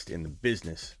analyst in the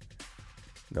business.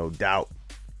 No doubt.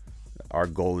 Our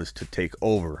goal is to take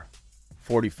over.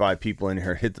 45 people in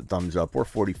here. Hit the thumbs up. We're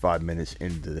 45 minutes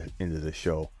into the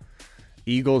show.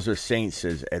 Eagles or Saints,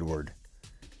 says Edward.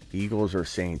 Eagles or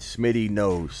Saints. Smitty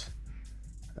knows.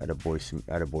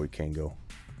 Attaboy Kango.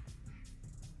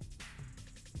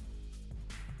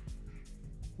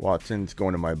 Watson's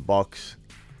going to my Bucks.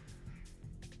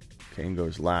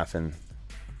 Kango's laughing.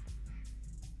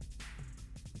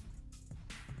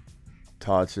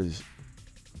 Todd says,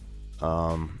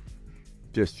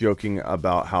 just joking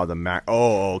about how the Mac.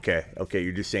 Oh, okay.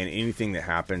 You're just saying anything that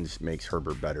happens makes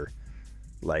Herbert better.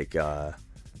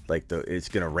 It's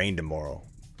gonna rain tomorrow.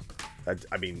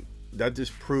 That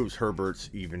just proves Herbert's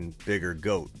even bigger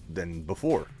GOAT than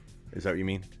before. Is that what you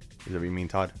mean? Is that what you mean,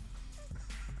 Todd?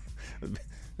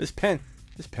 This pen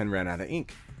ran out of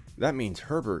ink. That means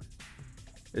Herbert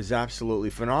is absolutely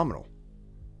phenomenal.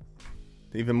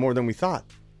 Even more than we thought.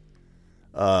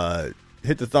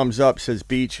 Hit the thumbs up, says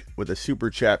Beach, with a super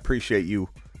chat. Appreciate you.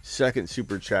 Second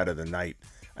super chat of the night.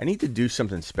 I need to do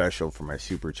something special for my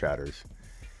super chatters.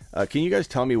 Can you guys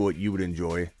tell me what you would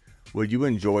enjoy? Would you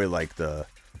enjoy like the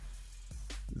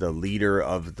leader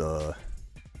of the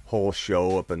whole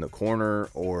show up in the corner,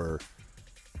 or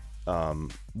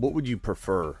what would you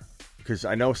prefer? Because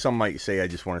I know some might say I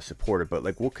just want to support it, but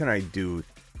like, what can I do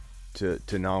to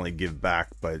not only give back,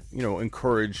 but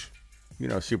encourage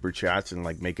super chats and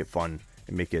like make it fun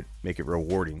and make it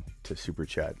rewarding to super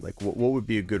chat? Like, what would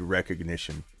be a good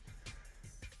recognition?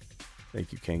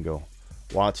 Thank you, Kango.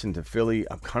 Watson to Philly.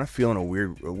 I'm kind of feeling a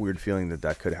weird feeling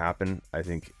that could happen. I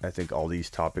think all these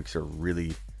topics are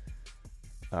really,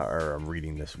 or I'm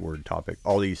reading this word topic.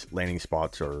 All these landing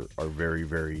spots are very,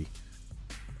 very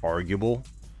arguable.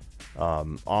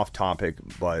 Off topic,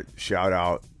 but shout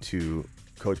out to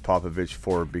Coach Popovich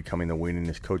for becoming the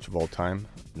winningest coach of all time.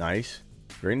 Nice.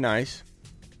 Very nice.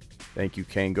 Thank you,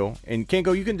 Kango. And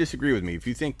Kango, you can disagree with me if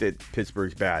you think that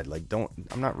Pittsburgh's bad. Like,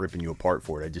 I'm not ripping you apart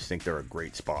for it. I just think they're a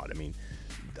great spot. I mean,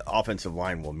 the offensive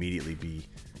line will immediately be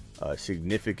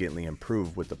significantly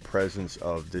improved with the presence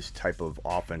of this type of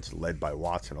offense led by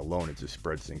Watson alone. It just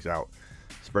spreads things out.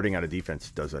 Spreading out a defense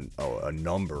does a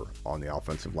number on the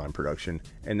offensive line production,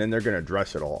 and then they're going to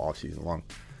address it all offseason long.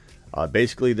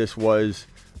 Basically, this was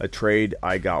a trade.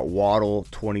 I got Waddle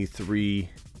 23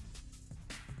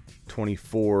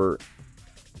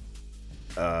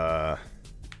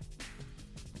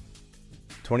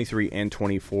 and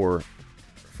 24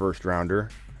 first rounder,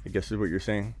 I guess is what you're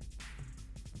saying.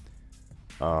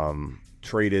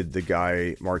 Traded the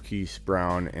guy Marquise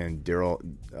Brown and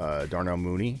Darnell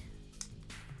Mooney.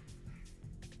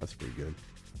 That's pretty good.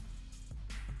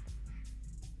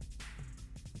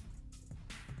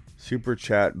 Super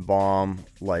chat bomb,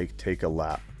 like take a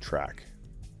lap track.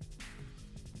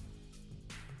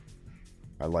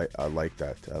 I like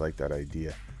that. I like that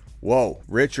idea. Whoa,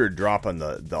 Richard dropping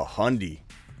the Hyundai.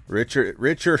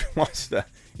 Richard wants to.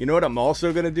 You know what I'm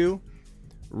also gonna do?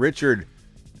 Richard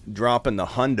dropping the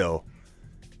hundo.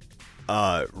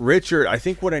 Richard, I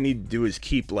think what I need to do is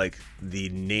keep like the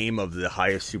name of the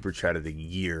highest super chat of the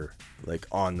year, like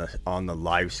on the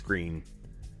live screen,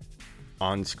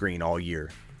 on screen all year.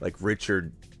 Like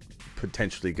Richard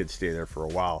potentially could stay there for a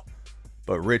while,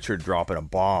 but Richard dropping a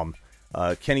bomb.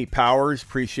 Kenny Powers,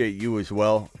 appreciate you as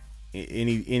well.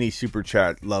 Any super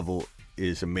chat level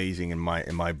is amazing in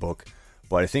my book,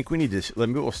 but I think we need to.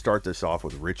 We'll start this off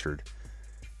with Richard.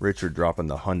 Richard dropping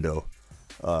the hundo.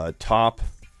 Top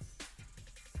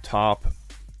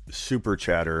super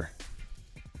chatter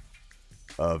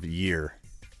of year,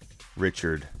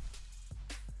 Richard.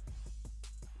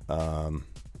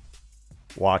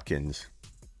 Watkins,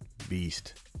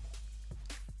 beast.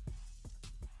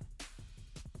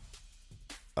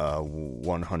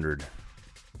 100.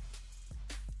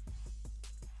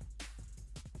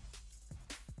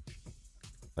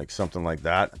 Like something like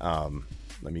that.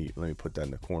 Let me put that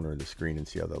in the corner of the screen and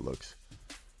see how that looks.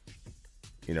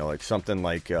 You know, like something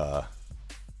like I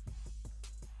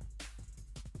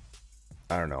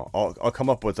don't know. I'll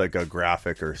come up with like a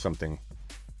graphic or something.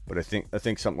 But I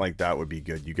think something like that would be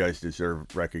good. You guys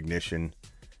deserve recognition,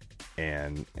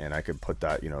 and I could put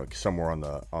that, you know, somewhere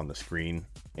on the screen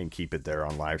and keep it there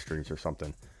on live streams or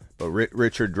something. But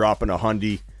Richard dropping a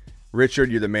hundy.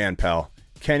 Richard, you're the man, pal.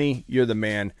 Kenny, you're the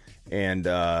man, and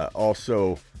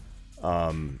also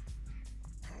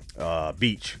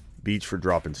Beach for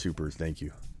dropping supers. Thank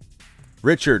you,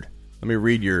 Richard. Let me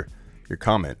read your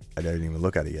comment. I didn't even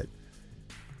look at it yet.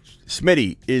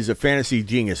 Smitty is a fantasy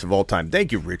genius of all time.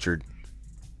 Thank you, Richard.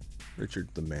 Richard,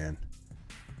 the man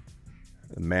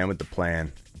with the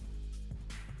plan.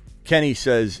 Kenny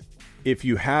says, if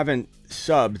you haven't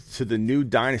subbed to the new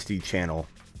Dynasty channel,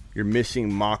 you're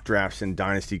missing mock drafts and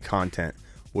Dynasty content,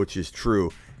 which is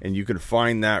true. And you can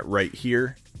find that right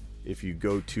here. If you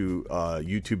go to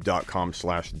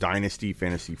youtube.com/Dynasty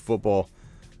Fantasy Football,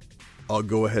 I'll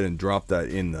go ahead and drop that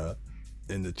in the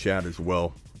chat as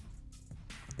well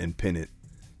and pin it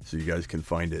so you guys can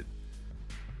find it.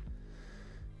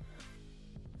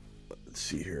 Let's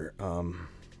see here.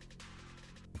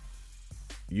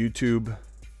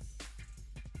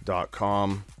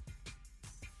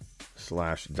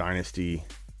 youtube.com/Dynasty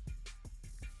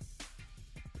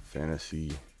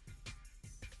Fantasy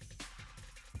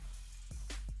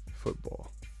Football.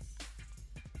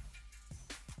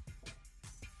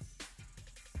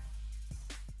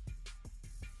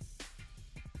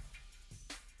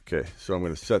 Okay, so I'm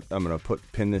gonna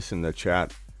pin this in the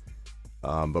chat,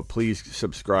 but please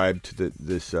subscribe to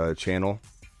this channel.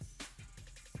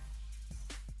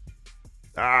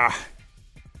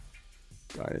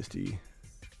 Dynasty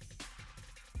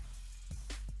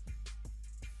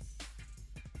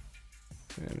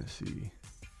Fantasy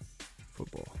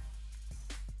Football.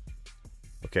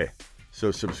 Okay,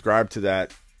 so subscribe to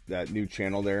that new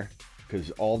channel there,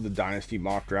 because all the Dynasty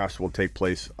mock drafts will take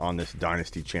place on this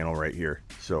Dynasty channel right here.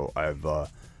 So I've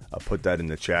put that in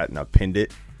the chat and I've pinned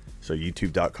it. So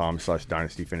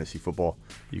youtube.com/Dynasty Fantasy Football.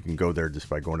 You can go there just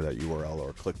by going to that URL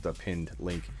or click the pinned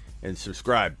link and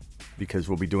subscribe, because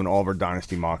we'll be doing all of our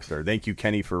Dynasty mocks there. Thank you,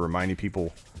 Kenny, for reminding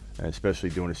people, and especially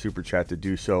doing a super chat to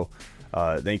do so.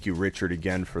 Thank you, Richard,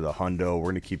 again for the hundo.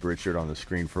 We're going to keep Richard on the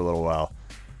screen for a little while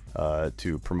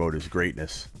to promote his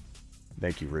greatness.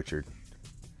 Thank you, Richard.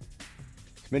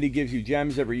 Smitty gives you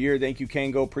gems every year. Thank you,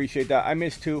 Kango. Appreciate that. I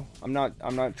miss too. I'm not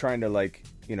trying to, like,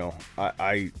 you know,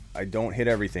 I don't hit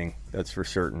everything, that's for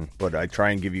certain, but I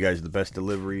try and give you guys the best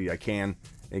delivery I can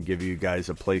and give you guys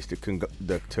a place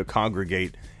to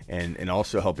congregate and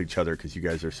also help each other, because you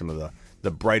guys are some of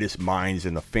the brightest minds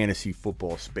in the fantasy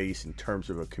football space in terms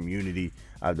of a community.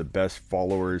 I have the best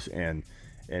followers and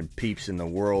peeps in the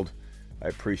world. I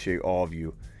appreciate all of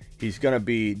you. He's going to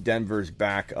be Denver's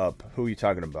backup. Who are you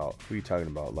talking about?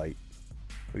 Light?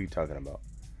 Who are you talking about?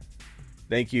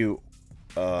 Thank you,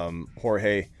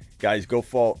 Jorge. Guys, go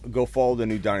follow the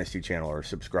new Dynasty channel or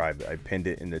subscribe. I pinned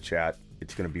it in the chat.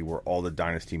 It's going to be where all the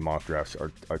Dynasty mock drafts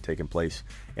are taking place.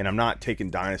 And I'm not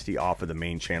taking Dynasty off of the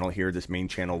main channel here. This main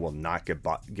channel will not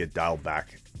get dialed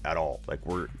back at all. Like,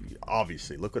 we're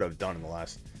obviously, look what I've done in the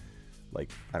last, like,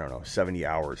 I don't know, 70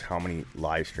 hours. How many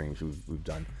live streams we've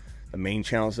done. The main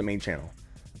channel is the main channel.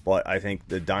 But I think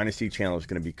the Dynasty channel is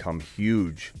going to become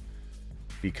huge,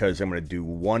 because I'm going to do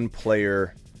one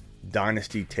player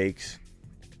Dynasty takes,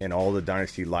 and all the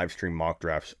Dynasty live stream mock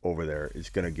drafts over there. It's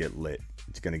going to get lit.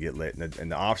 It's going to get lit. In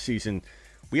the off season,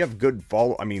 we have good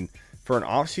follow. I mean, for an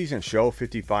off season show,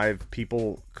 55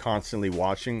 people constantly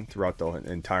watching throughout the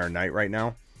entire night right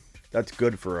now. That's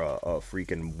good for a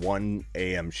freaking 1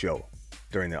 a.m. show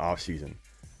during the off season.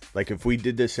 Like, if we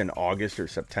did this in August or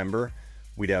September,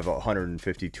 we'd have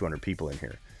 150, 200 people in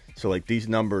here. So, like, these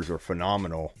numbers are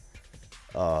phenomenal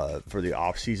for the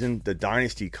offseason. The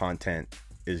dynasty content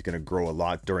is going to grow a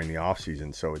lot during the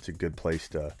offseason, so it's a good place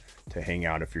to hang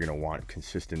out if you're going to want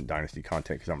consistent dynasty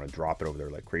content, because I'm going to drop it over there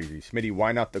like crazy. Smitty,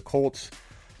 why not the Colts?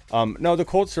 No, the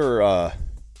Colts are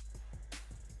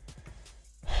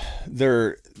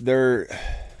they're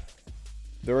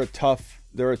a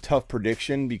tough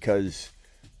prediction, because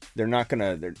they're not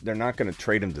gonna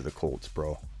trade him to the Colts,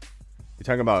 bro. You're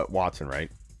talking about Watson,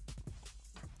 right?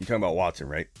 If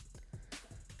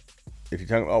you're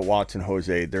talking about Watson,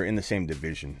 Jose, they're in the same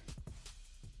division.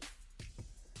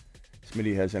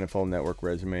 Smitty has NFL Network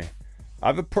resume. I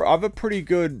have a pretty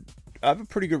good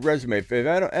resume. If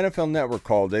NFL Network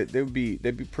called, they'd be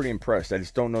pretty impressed. I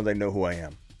just don't know they know who I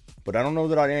am. But I don't know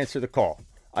that I'd answer the call.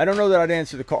 I'll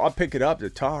pick it up to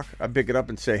talk. I'd pick it up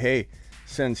and say, hey,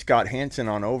 send Scott Hansen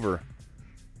on over.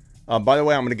 By the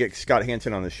way, I'm going to get Scott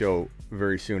Hansen on the show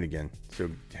very soon again, so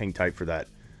hang tight for that.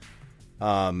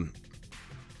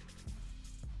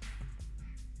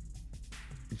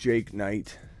 Jake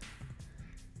Knight,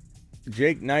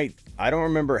 I don't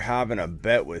remember having a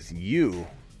bet with you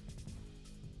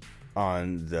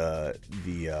on the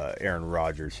Aaron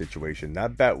Rodgers situation.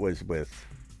 That bet was with...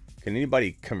 Can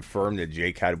anybody confirm that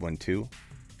Jake had one too?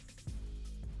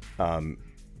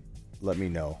 Let me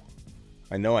know.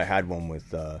 I know I had one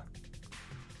with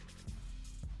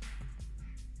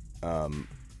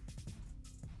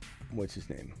what's his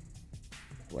name?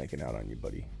 Blanking out on you,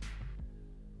 buddy.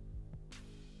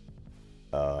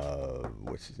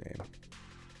 What's his name?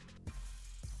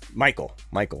 Michael.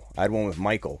 I had one with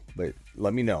Michael, but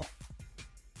let me know.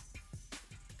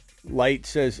 Light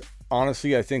says,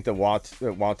 honestly, I think that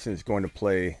Watson is going to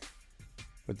play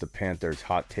with the Panthers.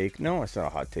 Hot take? No, it's not a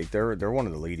hot take. They're one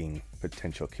of the leading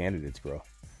potential candidates, bro.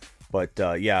 But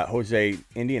yeah, Jose,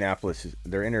 Indianapolis,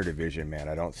 they're in their division, man.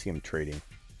 I don't see them trading.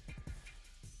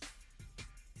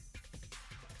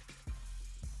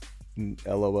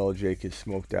 LOL, Jake is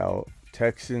smoked out.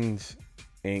 Texans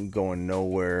ain't going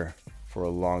nowhere for a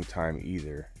long time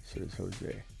either, says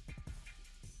Jose.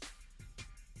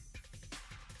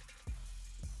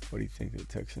 What do you think of the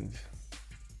Texans?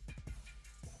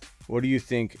 What do you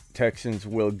think Texans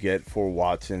will get for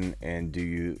Watson, and do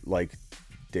you like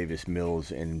Davis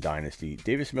Mills in Dynasty?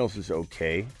 Davis Mills is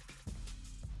okay.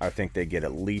 I think they get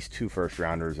at least 2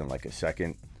 first-rounders and like a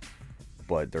second,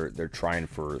 but they're trying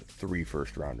for 3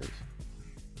 first-rounders.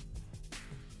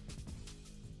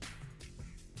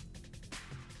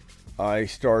 I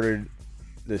started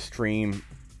the stream,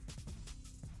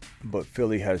 but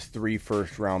Philly has 3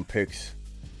 first-round picks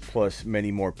plus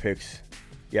many more picks.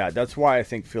 Yeah, that's why I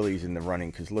think Philly's in the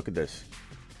running, because look at this.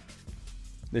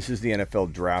 This is the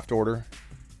NFL draft order.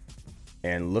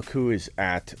 And look who is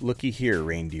at... Looky here,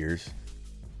 reindeers.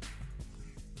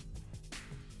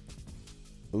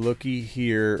 Looky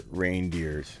here,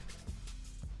 reindeers.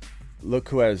 Look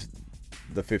who has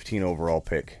the 15 overall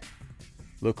pick.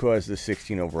 Look who has the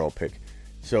 16 overall pick.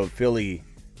 So Philly...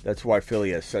 That's why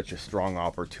Philly has such a strong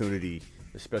opportunity,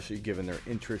 especially given their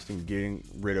interest in getting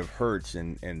rid of Hurts,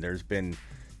 and there's been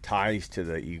ties to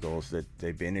the Eagles that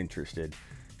they've been interested.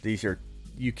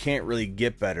 You can't really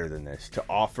get better than this. To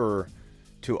offer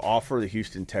the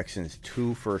Houston Texans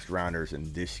 2 first-rounders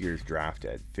in this year's draft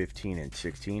at 15 and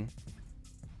 16,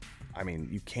 I mean,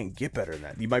 you can't get better than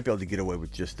that. You might be able to get away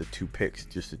with just the 2 picks,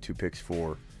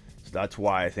 for. So that's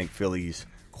why I think Philly's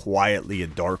quietly a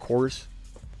dark horse.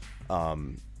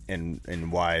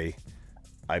 And why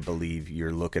I believe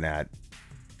you're looking at,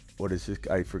 what is this?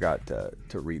 I forgot to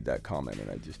read that comment and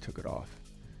I just took it off.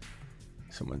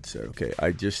 Someone said, okay,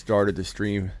 I just started the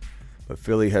stream, but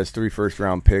Philly has 3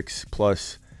 first-round picks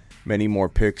plus many more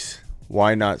picks.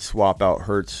 Why not swap out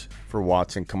Hurts for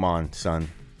Watson? Come on, son.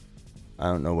 I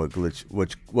don't know what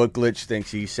Glitch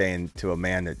thinks he's saying to a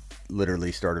man that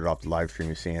literally started off the live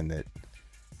stream saying that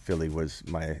Philly was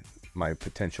my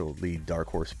potential lead dark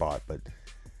horse spot, but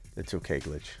it's okay,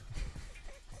 Glitch.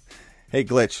 Hey,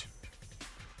 Glitch.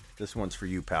 This one's for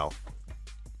you, pal.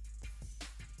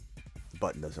 The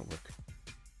button doesn't work.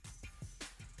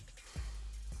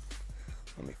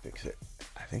 Let me fix it.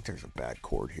 I think there's a bad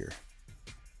cord here.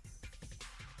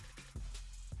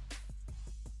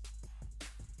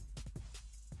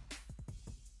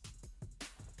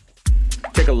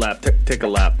 Take a lap. Take a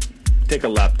lap. Take a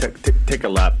lap. Take a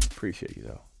lap. Appreciate you,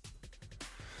 though.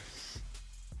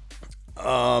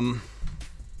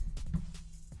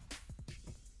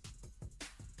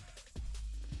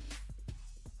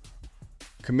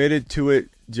 Committed to it,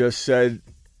 just said.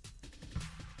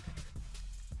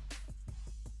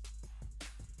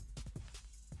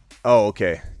 Oh,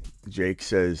 okay. Jake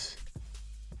says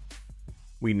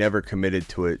We never committed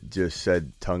to it, just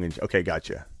said tongue in... Okay,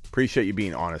 gotcha. Appreciate you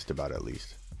being honest about it at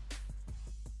least.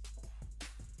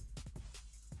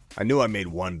 I knew I made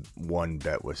one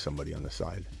bet with somebody on the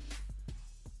side.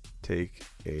 Take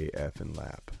a effing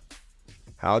lap.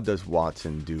 How does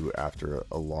Watson do after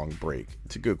a long break?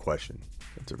 It's a good question.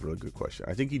 It's a really good question.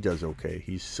 I think he does okay.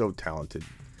 He's so talented.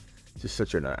 Just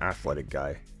such an athletic guy.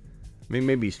 I mean,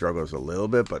 maybe he struggles a little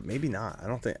bit, but maybe not.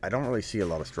 I don't really see a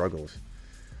lot of struggles.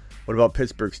 What about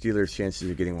Pittsburgh Steelers' chances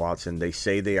of getting Watson? They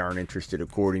say they aren't interested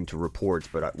according to reports,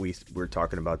 but we're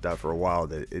talking about that for a while.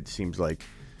 That it seems like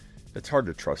it's hard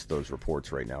to trust those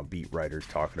reports right now. Beat writers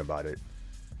talking about it.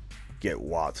 Get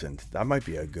Watson. That might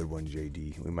be a good one,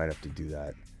 JD. We might have to do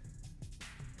that.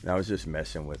 And I was just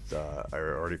messing with, I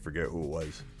already forget who it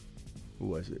was. Who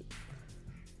was it?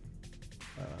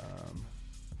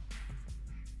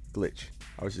 Glitch.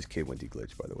 I was just K1D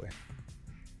Glitch, by the way.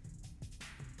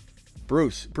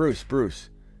 Bruce.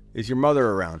 Is your mother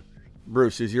around?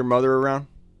 Bruce, is your mother around?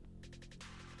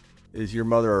 Is your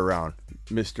mother around?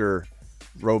 Mr.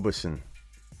 Robeson.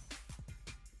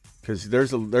 Because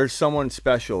there's someone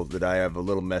special that I have a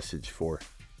little message for.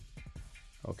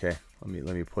 Okay,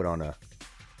 let me put on a...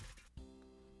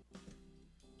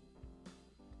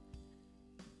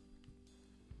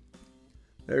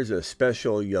 There's a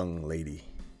special young lady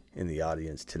in the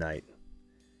audience tonight,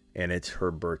 and it's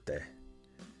her birthday.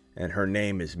 And her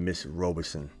name is Miss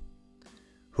Robeson,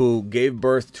 who gave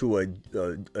birth to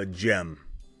a gem.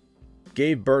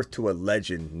 Gave birth to a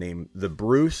legend named the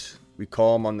Bruce. We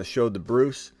call him on the show the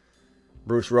Bruce.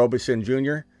 Bruce Robeson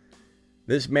Jr.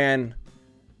 This man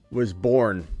was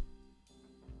born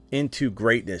into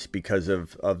greatness because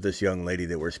of this young lady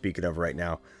that we're speaking of right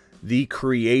now. The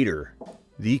creator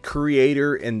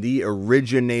and the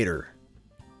originator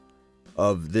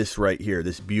of this right here,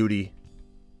 this beauty.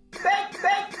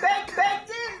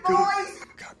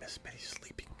 God, Miss Betty's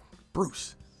sleeping.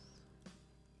 Bruce.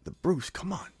 The Bruce,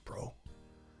 come on, bro.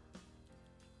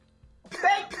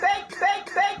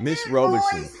 Miss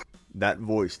Robeson, that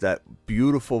voice, that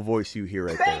beautiful voice you hear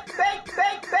right there,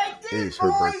 is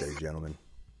her birthday, gentlemen.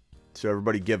 So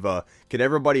everybody can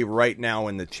everybody right now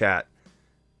in the chat,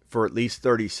 for at least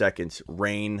 30 seconds,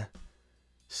 rain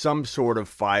some sort of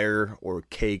fire or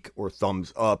cake or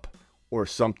thumbs up or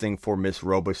something for Miss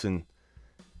Robeson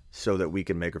so that we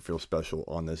can make her feel special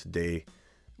on this day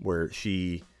where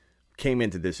she came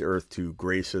into this earth to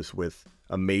grace us with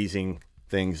amazing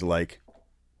things like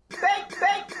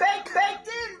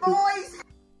boys.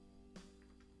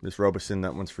 Miss Robeson,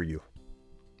 that one's for you.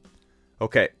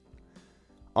 Okay.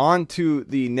 On to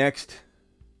the next.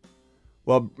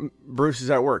 Well, Bruce is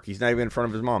at work. He's not even in front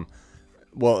of his mom.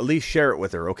 Well, at least share it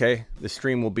with her, okay? The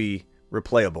stream will be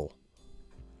replayable.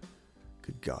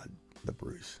 Good God, the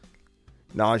Bruce.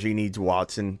 Najee needs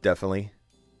Watson, definitely.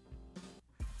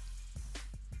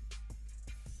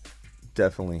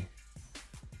 Definitely.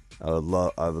 I would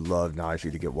love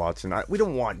Najee to get Watson. We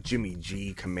don't want Jimmy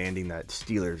G commanding that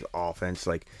Steelers offense.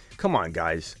 Like, come on,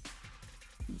 guys.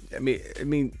 I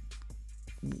mean,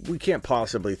 we can't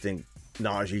possibly think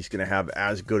Najee's going to have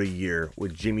as good a year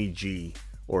with Jimmy G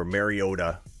or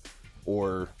Mariota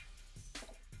or...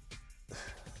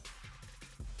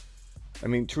 I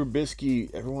mean,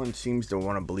 Trubisky, everyone seems to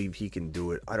want to believe he can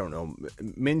do it. I don't know.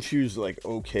 Minshew's like,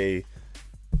 okay.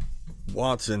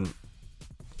 Watson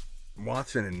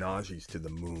and Najee's to the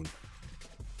moon.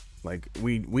 Like,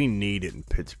 we need it in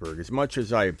Pittsburgh. As much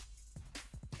as I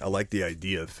like the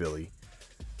idea of Philly.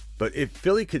 But if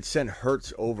Philly could send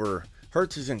Hurts over...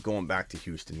 Hurts isn't going back to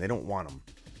Houston. They don't want him.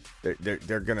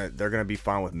 They're gonna be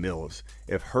fine with Mills.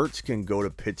 If Hurts can go to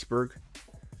Pittsburgh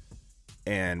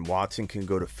and Watson can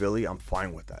go to Philly, I'm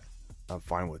fine with that.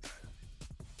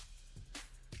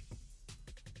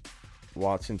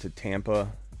 Watson to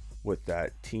Tampa with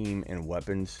that team and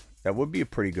weapons. That would be a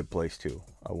pretty good place too.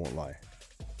 I won't lie.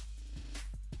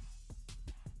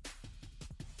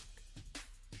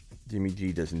 Jimmy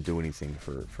G doesn't do anything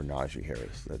for Najee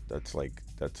Harris. That's like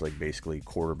basically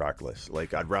quarterbackless.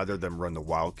 Like, I'd rather them run the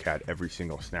Wildcat every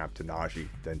single snap to Najee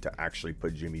than to actually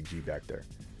put Jimmy G back there.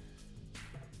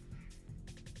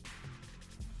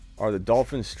 Are the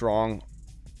Dolphins strong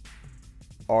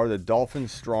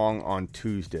on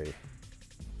Tuesday?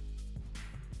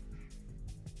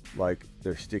 Like,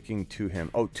 they're sticking to him.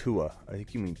 Oh, Tua. I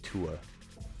think you mean Tua. It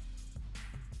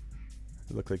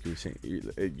looked like you were saying,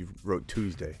 you wrote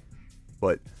Tuesday.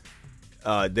 But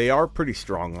they are pretty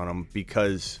strong on him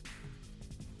because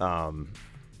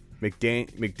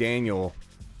McDaniel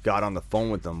got on the phone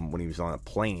with them when he was on a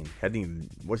plane.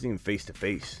 Wasn't even face to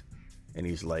face, and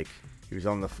he's like, he was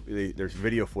on there's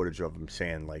video footage of him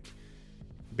saying, like,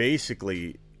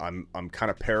 basically, I'm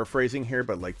kind of paraphrasing here,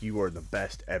 but like, you are the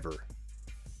best ever.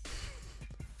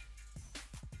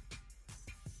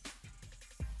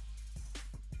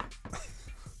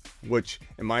 Which,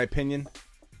 in my opinion,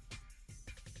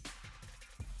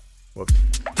 whoops.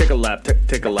 Take a lap.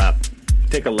 Take a lap.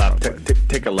 Take a lap.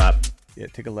 Take a lap. Yeah,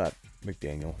 take a lap,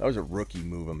 McDaniel. That was a rookie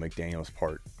move on McDaniel's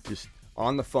part. Just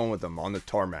on the phone with him on the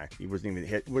tarmac. He wasn't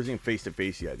even face to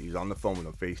face yet. He was on the phone with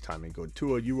him, FaceTime, and go,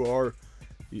 Tua,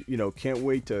 can't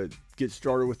wait to get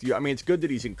started with you. I mean, it's good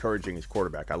that he's encouraging his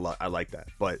quarterback. I like that,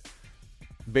 but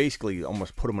basically,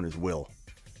 almost put him on his will.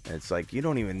 And it's like, you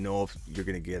don't even know if you're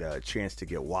going to get a chance to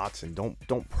get Watson.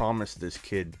 Don't promise this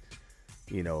kid,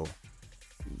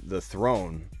 the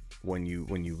throne when you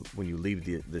leave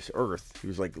this earth. He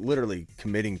was like literally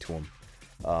committing to him.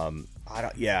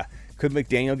 Could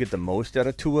McDaniel get the most out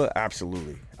of Tua?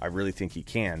 Absolutely. I really think he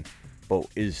can. But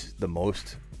is the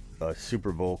most a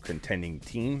Super Bowl contending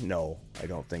team? No, I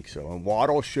don't think so. And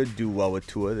Waddle should do well with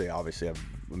Tua. They obviously have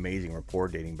amazing rapport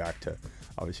dating back to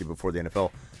obviously before the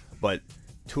NFL. But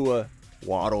Tua,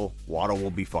 Waddle will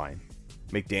be fine.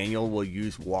 McDaniel will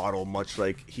use Waddle much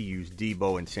like he used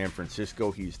Debo in San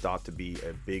Francisco. He's thought to be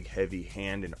a big, heavy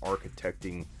hand in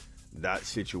architecting that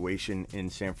situation in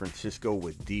San Francisco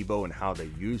with Debo and how they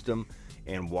used him.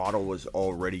 And Waddle was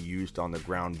already used on the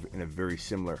ground in a very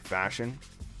similar fashion.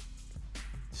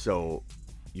 So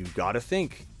you've got to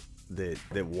think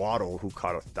that Waddle, who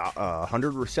caught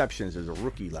 100 receptions as a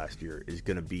rookie last year, is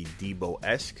going to be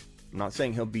Debo-esque. I'm not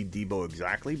saying he'll be Debo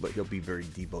exactly, but he'll be very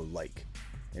Debo-like.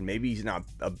 And maybe he's not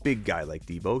a big guy like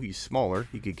Debo. He's smaller.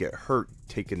 He could get hurt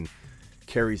taking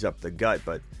carries up the gut.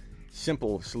 But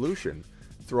simple solution.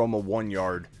 Throw him a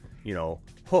 1-yard,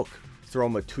 hook. Throw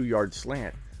him a 2-yard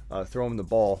slant. Throw him the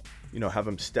ball, have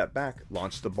him step back,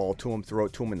 launch the ball to him, throw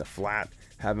it to him in the flat,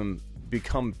 have him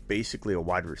become basically a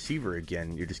wide receiver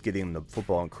again. You're just getting him the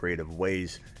football in creative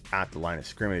ways at the line of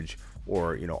scrimmage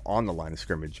or, on the line of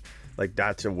scrimmage. Like,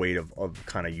 that's a way of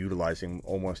kind of utilizing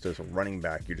almost as a running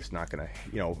back. You're just not going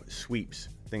to, sweeps,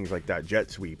 things like that,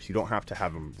 jet sweeps. You don't have to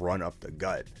have him run up the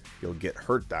gut. You'll get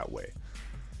hurt that way.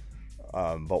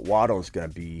 But Waddle's going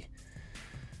to be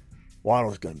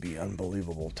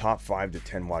unbelievable. Top 5 to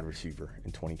 10 wide receiver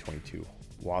in 2022.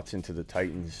 Watson to the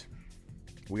Titans.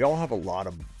 We all have a lot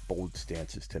of bold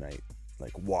stances tonight.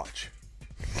 Like, watch.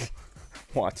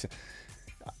 Watson.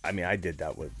 I mean, I did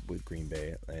that with Green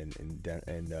Bay and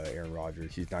Aaron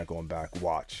Rodgers. He's not going back.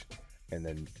 Watch. And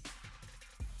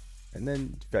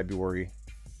then February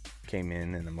came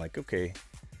in, and I'm like, okay,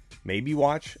 maybe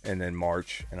watch. And then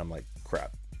March, and I'm like,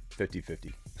 crap,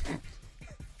 50-50.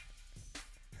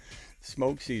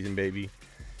 Smoke season, baby.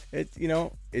 That's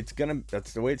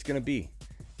the way it's gonna be.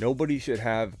 Nobody should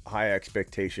have high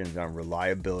expectations on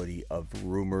reliability of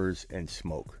rumors and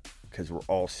smoke, because we're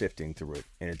all sifting through it,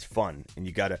 and it's fun. And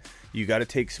you gotta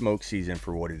take smoke season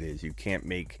for what it is. You can't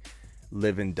make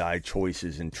live and die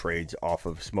choices and trades off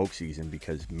of smoke season,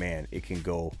 because man, it can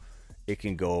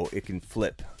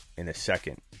flip in a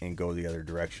second and go the other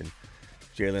direction.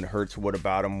 Jalen Hurts, what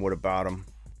about him?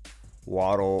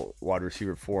 Waddle, wide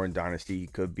receiver 4 in Dynasty,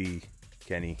 could be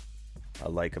Kenny. I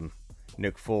like him.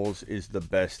 Nick Foles is the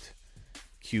best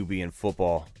QB in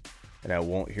football, and I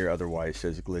won't hear otherwise,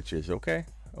 says Glitches. Okay,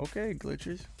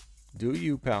 Glitches. Do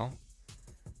you, pal?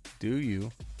 Do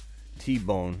you?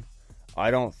 T-Bone. I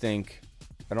don't think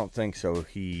so.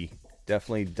 He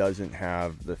definitely doesn't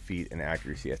have the feet and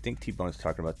accuracy. I think T-Bone's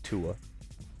talking about Tua.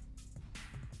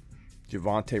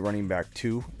 Javonte running back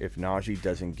 2 if Najee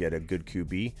doesn't get a good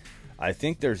QB. I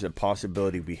think there's a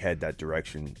possibility we head that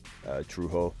direction,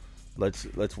 Trujo.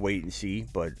 Let's wait and see,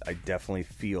 but I definitely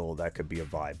feel that could be a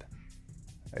vibe.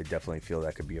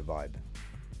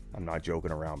 I'm not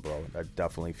joking around, bro. That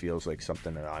definitely feels like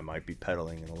something that I might be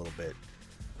peddling in a little bit.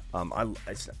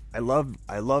 I love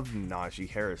Najee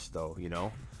Harris, though,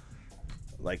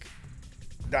 Like,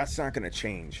 that's not going to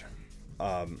change.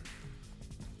 I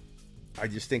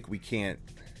just think we can't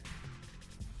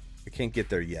get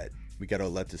there yet. We got to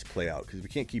let this play out, because we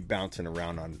can't keep bouncing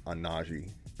around on Najee.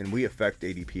 And we affect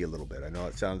ADP a little bit. I know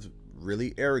it sounds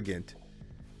really arrogant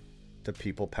to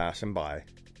people passing by,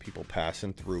 people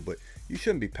passing through, but you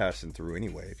shouldn't be passing through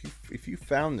anyway. If you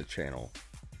found the channel,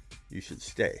 you should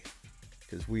stay,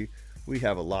 because we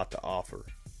have a lot to offer.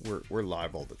 We're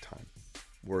live all the time.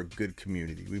 We're a good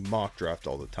community. We mock draft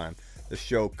all the time. The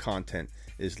show content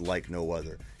is like no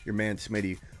other. Your man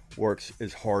Smitty works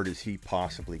as hard as he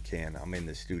possibly can. I'm in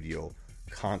the studio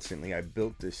constantly. I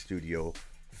built this studio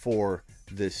for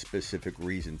this specific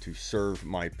reason, to serve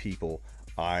my people.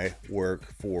 I work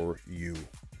for you.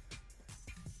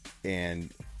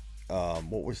 And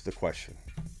what was the question?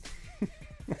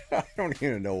 I don't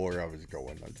even know where I was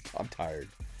going. I'm tired.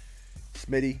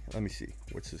 Smitty, let me see.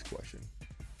 What's this question?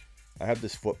 I have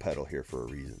this foot pedal here for a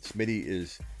reason. Smitty,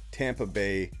 is Tampa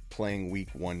Bay playing week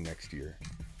 1 next year?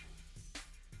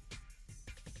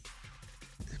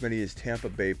 Smitty, is Tampa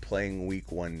Bay playing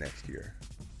week 1 next year?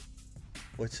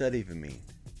 What's that even mean?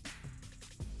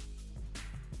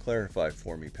 Clarify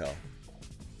for me, pal.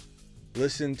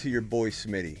 Listen to your boy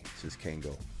Smitty, says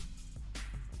Kango.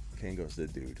 Kango's the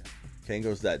dude.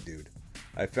 Kango's that dude.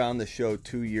 I found the show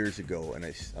 2 years ago and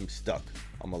I'm stuck.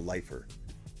 I'm a lifer.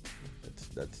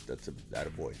 That's a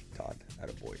attaboy, Todd.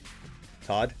 Attaboy.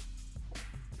 Todd,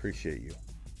 appreciate you.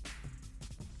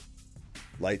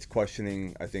 Light's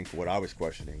questioning, I think, what I was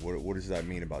questioning. What does that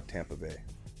mean about Tampa Bay?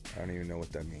 I don't even know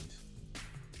what that means.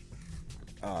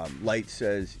 Light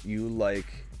says, you like...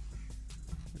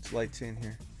 What's Light saying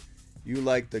here? You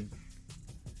like the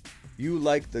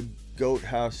Goat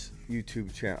House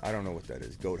YouTube channel. I don't know what that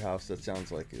is. Goat House, that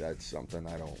sounds like that's something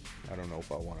I don't know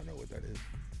if I want to know what that is.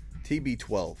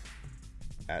 TB12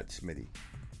 at Smitty.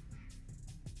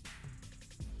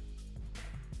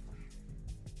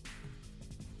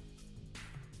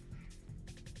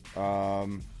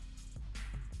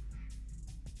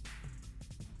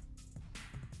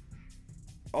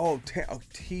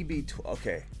 TB12.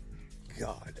 Okay.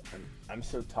 God, I'm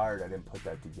so tired I didn't put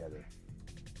that together.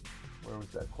 Where was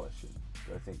that question?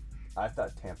 I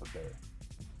thought Tampa Bay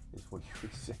is what you were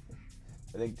saying.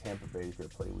 I think Tampa Bay is going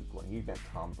to play week 1. He meant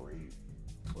Tom Brady.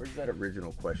 Where's that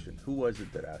original question? Who was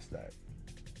it that asked that?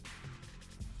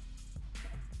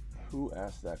 Who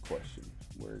asked that question?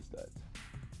 Where is that?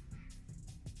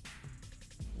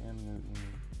 Cam Newton.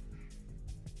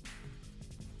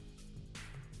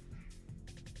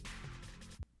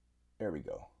 There we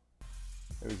go.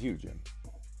 It was you, Jim.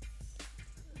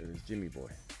 It was Jimmy Boy.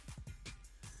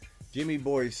 Jimmy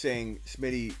Boy is saying,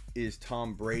 Smitty, is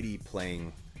Tom Brady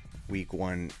playing week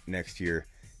 1 next year?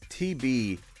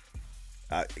 TB,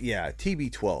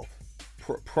 TB12.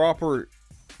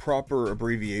 Proper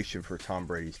abbreviation for Tom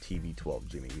Brady's TB12,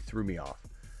 Jimmy. You threw me off.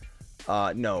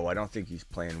 No, I don't think he's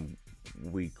playing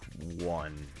week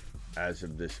 1 as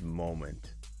of this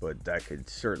moment, but that could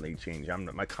certainly change.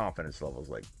 My confidence level is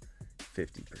like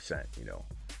 50%, you know.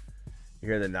 You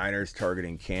hear the Niners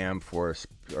targeting Cam for a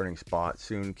starting spot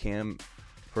soon. Cam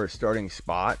for a starting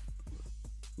spot?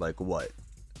 Like what?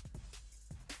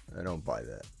 I don't buy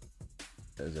that.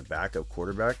 As a backup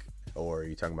quarterback? Or are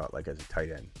you talking about like as a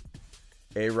tight end?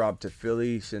 A-Rob to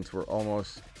Philly, since we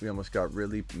almost got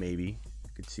Ridley, maybe.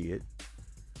 Could see it.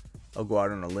 I'll go out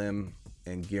on a limb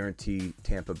and guarantee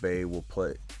Tampa Bay will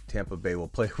play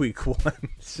week 1,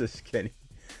 says Kenny.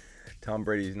 Tom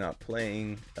Brady's not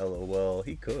playing. LOL.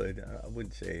 He could. I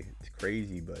wouldn't say it's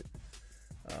crazy, but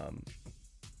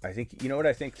I think, you know what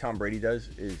I think Tom Brady does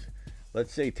is,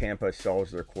 let's say Tampa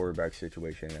solves their quarterback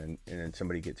situation and then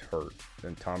somebody gets hurt.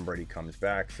 Then Tom Brady comes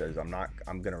back, says, I'm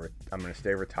gonna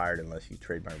stay retired unless you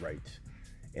trade my rights.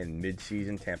 In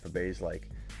mid-season, Tampa Bay's like,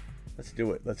 let's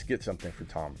do it. Let's get something for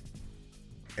Tom.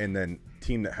 And then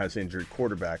team that has injured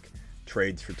quarterback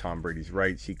trades for Tom Brady's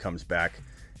rights. He comes back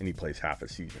and he plays half a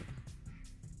season.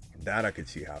 That I could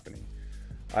see happening.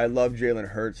 I love Jalen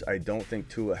Hurts. I don't think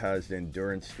Tua has the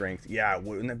endurance strength. Yeah,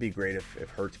 wouldn't that be great if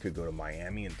Hurts could go to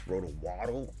Miami and throw to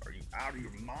Waddle? Are you out of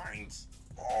your minds?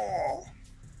 Oh,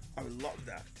 I would love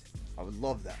that. I would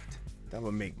love that. That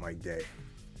would make my day.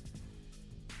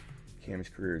 Cam's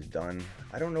career is done.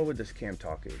 I don't know what this Cam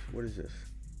talk is. What is this?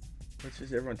 What's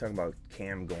this? Everyone talking about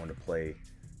Cam going to play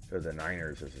for the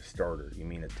Niners as a starter. You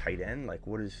mean a tight end? Like,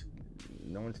 what is...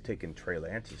 No one's taking Trey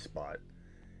Lance's spot.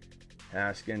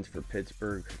 Haskins for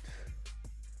Pittsburgh.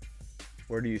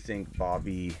 Where do you think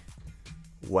Bobby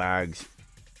Trees?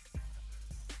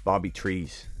 What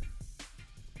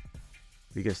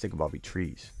do you guys think of Bobby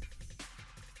Trees?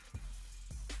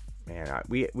 Man,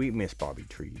 we miss Bobby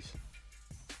Trees.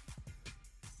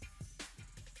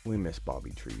 We miss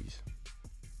Bobby Trees.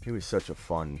 He was such a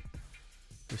fun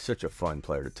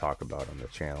player to talk about on the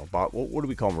channel. What do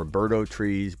we call him? Roberto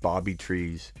Trees, Bobby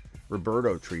Trees.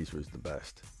 Roberto Trees was the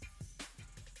best.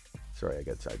 Sorry, I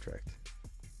got sidetracked.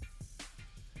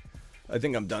 I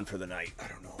think I'm done for the night. I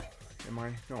don't know. Am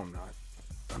I? No, I'm not.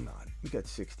 I'm not. We got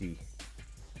 60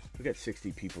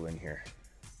 people in here.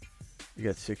 We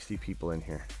got 60 people in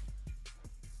here.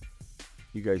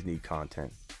 You guys need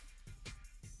content.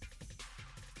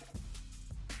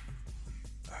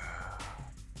 All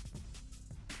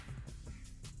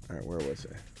right, where was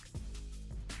I?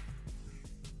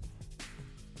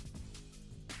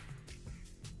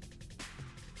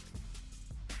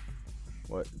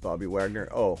 What? Bobby Wagner?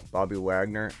 Oh, Bobby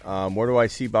Wagner. Where do I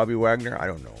see Bobby Wagner? I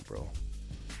don't know, bro.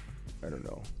 I don't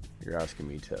know. You're asking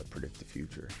me to predict the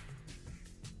future.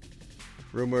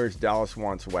 Rumors, Dallas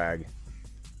wants Wag.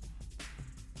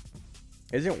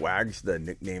 Isn't Wags the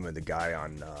nickname of the guy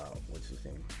on, what's his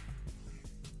name?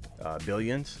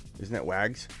 Billions? Isn't that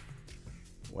Wags?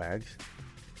 Wags?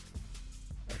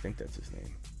 I think that's his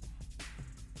name.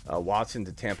 Watson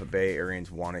to Tampa Bay. Arians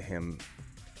wanted him.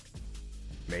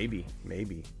 Maybe.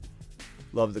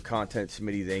 Love the content,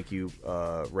 Smitty. Thank you.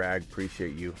 Rag,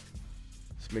 appreciate you.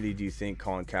 Smitty, do you think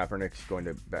Colin Kaepernick's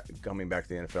coming back to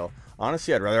the NFL?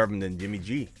 Honestly, I'd rather have him than Jimmy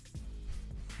G.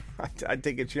 I'd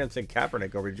take a chance on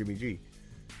Kaepernick over Jimmy G.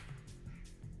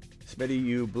 Smitty,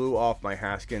 you blew off my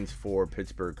Haskins for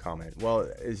Pittsburgh comment. Well,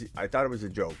 I thought it was a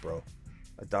joke, bro.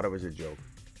 I thought it was a joke.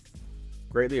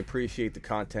 Greatly appreciate the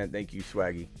content. Thank you,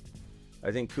 Swaggy.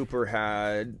 I think Cooper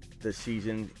had the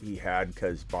season he had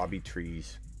because Bobby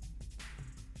Trees.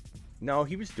 No,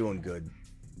 he was doing good,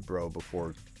 bro,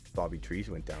 before Bobby Trees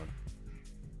went down.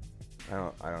 I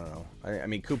don't know. I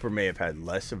mean, Cooper may have had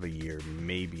less of a year.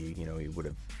 Maybe, he would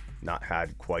have not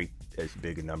had quite as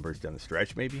big a numbers down the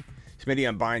stretch, maybe. Smitty,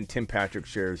 I'm buying Tim Patrick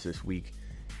shares this week.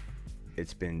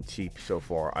 It's been cheap so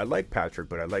far. I like Patrick,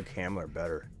 but I like Hamler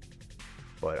better.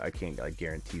 But I can't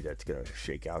guarantee that's going to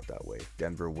shake out that way.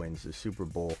 Denver wins the Super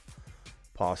Bowl.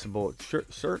 Possible.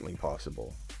 Certainly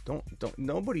possible.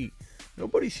 Nobody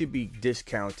should be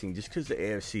discounting just because the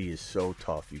AFC is so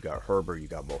tough. You got Herbert, you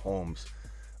got Mahomes.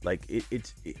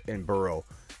 And Burrow.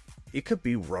 It could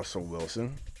be Russell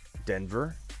Wilson.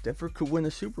 Denver could win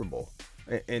the Super Bowl.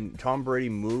 And Tom Brady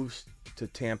moves to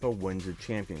Tampa, wins a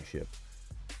championship.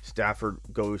 Stafford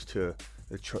goes to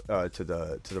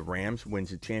the Rams,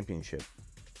 wins a championship.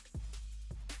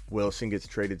 Wilson gets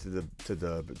traded to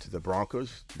the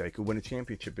Broncos. They could win a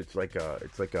championship. It's like a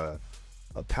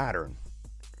pattern.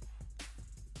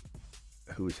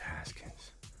 Who's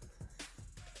Haskins?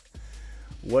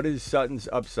 What is Sutton's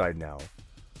upside now?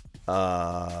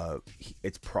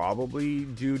 It's probably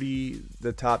Judy,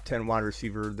 the top 10 wide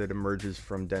receiver that emerges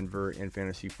from Denver in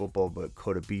fantasy football, but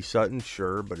could it be Sutton?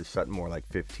 Sure, but is Sutton more like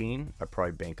 15? I'd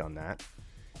probably bank on that.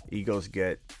 Eagles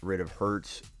get rid of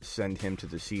Hurts, send him to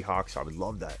the Seahawks. I would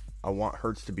love that. I want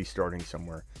Hurts to be starting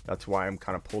somewhere. That's why I'm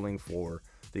kind of pulling for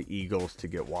the Eagles to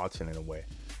get Watson in a way.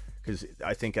 Because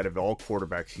I think out of all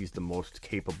quarterbacks, he's the most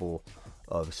capable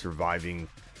of surviving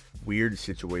weird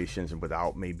situations and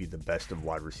without maybe the best of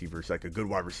wide receivers. Like a good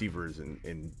wide receiver is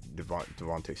in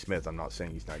Devontae Smith. I'm not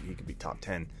saying he could be top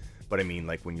 10. But I mean,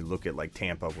 like when you look at like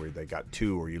Tampa where they got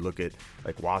 2, or you look at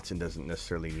like Watson doesn't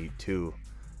necessarily need 2.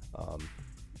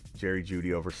 Jerry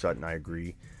Jeudy over Sutton, I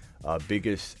agree.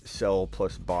 Biggest sell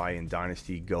plus buy in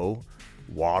Dynasty, go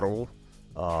Waddle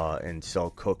and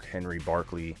sell Cook, Henry,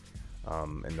 Barkley,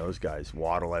 and those guys.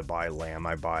 Waddle I buy, Lamb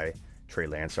I buy, Trey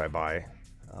Lance I buy,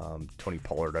 Tony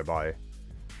Pollard I buy.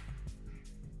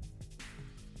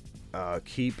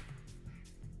 Keep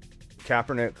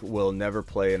Kaepernick will never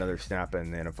play another snap in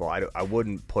the NFL. I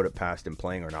wouldn't put it past him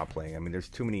playing or not playing. I mean, there's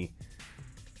too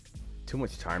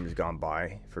much time has gone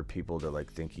by for people to like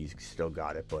think he's still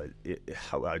got it, but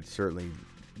I certainly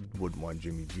wouldn't want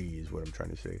Jimmy G is what I'm trying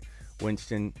to say.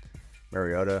 Winston,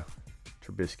 Mariota,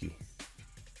 Trubisky.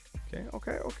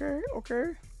 Okay.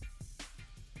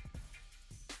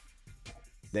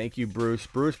 Thank you, Bruce.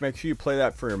 Bruce, make sure you play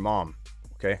that for your mom,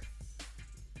 okay?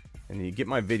 And you get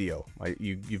my video.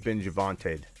 You've been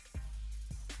Javonte'd.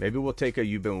 Maybe we'll take a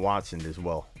You've Been Watson as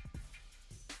well.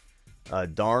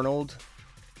 Darnold.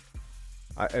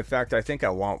 In fact, I think I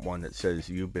want one that says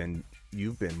you've been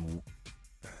Deshaun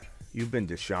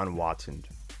Watson.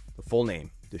 The full name,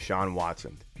 Deshaun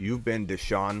Watson. You've been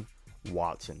Deshaun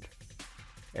Watson.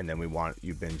 And then we want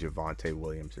you've been Javonte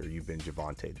Williams or you've been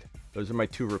Javonte. Those are my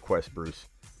 2 requests, Bruce.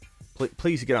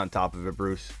 Please get on top of it,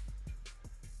 Bruce.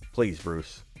 Please,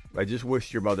 Bruce. I just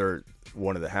wish your mother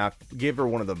give her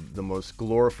one of the most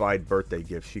glorified birthday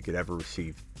gifts she could ever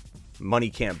receive. Money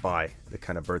can't buy the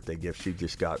kind of birthday gift she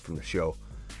just got from the show.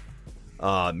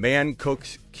 Man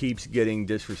Cooks keeps getting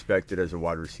disrespected as a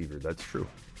wide receiver. That's true.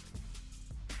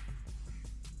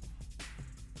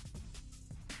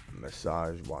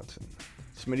 Massage Watson.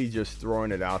 Smitty just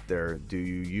throwing it out there. Do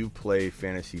you play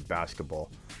fantasy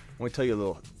basketball? I want to tell you a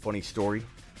little funny story.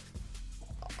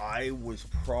 I was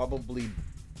probably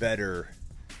better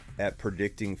at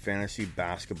predicting fantasy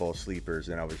basketball sleepers,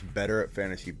 and I was better at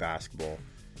fantasy basketball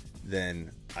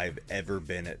than I've ever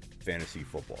been at fantasy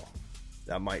football.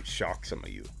 That might shock some of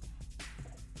you.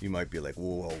 You might be like,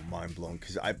 whoa, mind blown.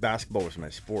 Because basketball was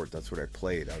my sport. That's what I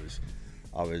played.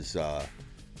 I was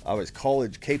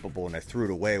college capable, and I threw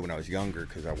it away when I was younger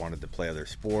because I wanted to play other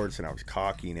sports, and I was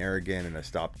cocky and arrogant, and I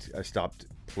stopped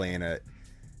playing it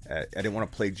I didn't want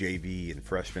to play JV and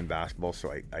freshman basketball,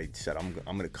 so I said I'm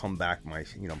going to come back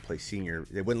play senior.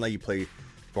 They wouldn't let you play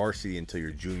varsity until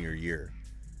your junior year.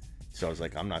 So I was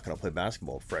like, I'm not going to play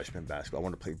freshman basketball. I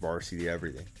want to play varsity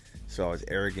everything. So I was an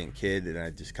arrogant kid, and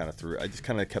I just kind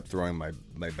of kept throwing my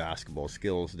basketball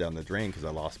skills down the drain because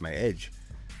I lost my edge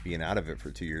being out of it for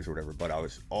 2 years or whatever. But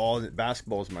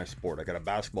basketball is my sport. I got a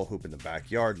basketball hoop in the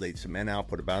backyard, laid cement out,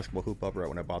 put a basketball hoop up right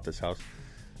when I bought this house.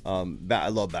 I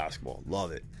love basketball,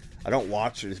 love it. I don't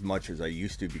watch it as much as I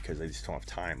used to because I just don't have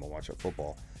time to watch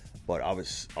football. But I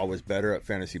was better at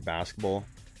fantasy basketball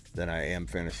than I am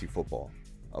fantasy football.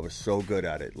 I was so good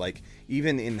at it. Like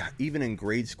even in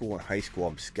grade school and high school,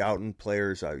 I'm scouting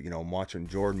players. I'm watching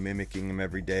Jordan, mimicking him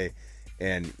every day.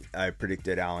 And I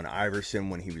predicted Allen Iverson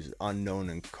when he was unknown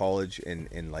in college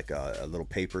in like a little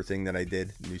paper thing that I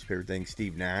did, newspaper thing.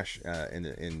 Steve Nash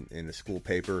in the school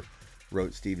paper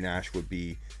wrote Steve Nash would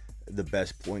be the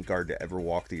best point guard to ever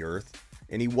walk the earth.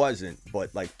 And he wasn't,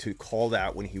 but like to call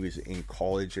that when he was in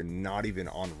college and not even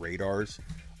on radars.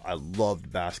 I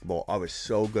loved basketball. I was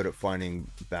so good at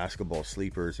finding basketball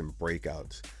sleepers and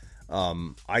breakouts.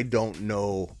 I don't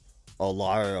know a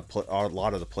lot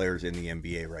of the players in the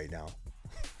NBA right now.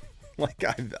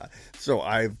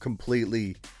 I've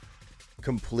completely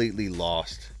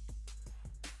lost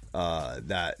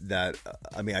that.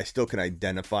 I mean, I still can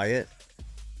identify it,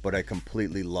 but I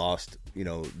completely lost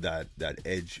that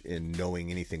edge in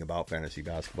knowing anything about fantasy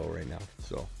basketball right now.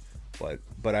 So.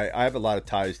 But I have a lot of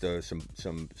ties to some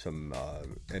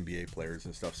NBA players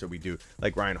and stuff. So we do,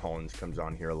 like Ryan Hollins comes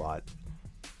on here a lot.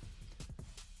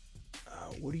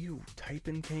 What are you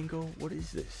typing, Kango? What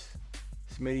is this?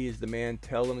 Smitty is the man.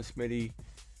 Tell him, Smitty.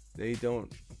 They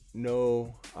don't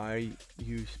know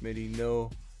you, Smitty.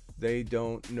 No, they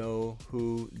don't know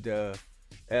who the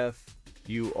F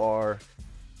you are.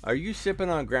 Are you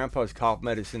sipping on Grandpa's cough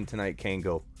medicine tonight,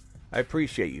 Kango? I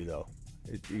appreciate you, though.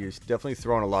 You're definitely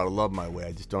throwing a lot of love my way.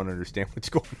 I just don't understand what's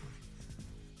going on.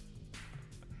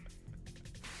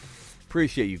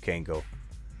 Appreciate you, Kango.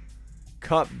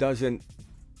 Cup doesn't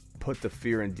put the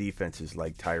fear in defenses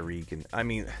like Tyreek. And I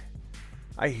mean,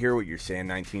 I hear what you're saying,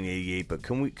 1988, but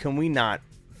can we not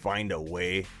find a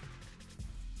way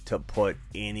to put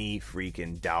any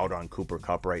freaking doubt on Cooper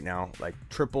Kupp right now? Like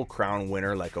Triple Crown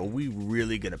winner. Like, are we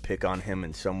really going to pick on him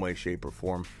in some way, shape, or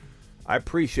form? I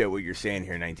appreciate what you're saying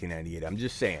here, 1998. I'm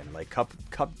just saying, like, Cup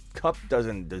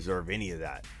doesn't deserve any of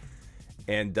that.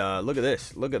 And look at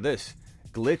this.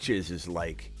 Glitches is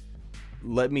like,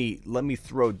 let me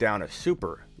throw down a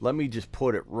super. Let me just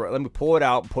pull it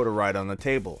out, put it right on the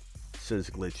table,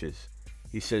 says Glitches.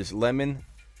 He says lemon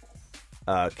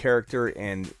character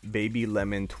and baby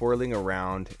lemon twirling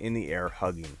around in the air,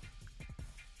 hugging.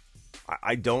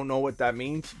 I don't know what that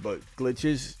means, but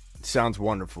Glitches sounds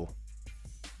wonderful.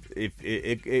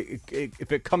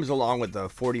 If it comes along with the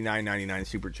 $49.99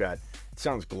 super chat, it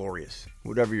sounds glorious.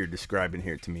 Whatever you're describing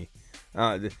here to me,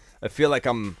 I feel like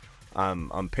I'm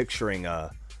picturing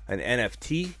an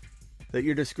NFT that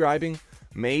you're describing.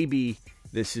 Maybe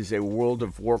this is a World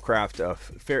of Warcraft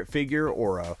figure,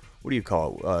 or what do you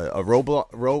call it? A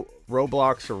Roblox or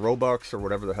Robux or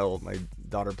whatever the hell my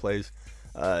daughter plays.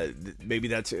 Maybe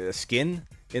that's a skin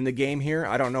in the game here.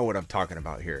 I don't know what I'm talking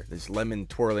about here. This lemon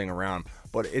twirling around,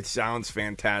 but it sounds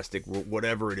fantastic.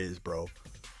 Whatever it is, bro.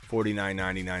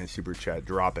 $49.99 super chat.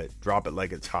 Drop it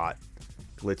like it's hot.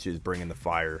 Glitches bringing the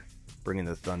fire, bringing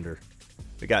the thunder.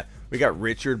 We got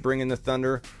Richard bringing the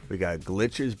thunder. We got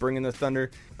Glitches bringing the thunder.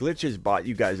 Glitches bought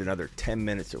you guys another 10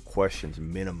 minutes of questions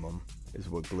minimum, is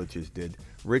what Glitches did.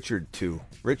 Richard too.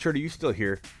 Richard, are you still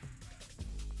here?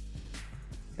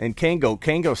 And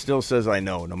Kango still says I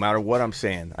know, no matter what I'm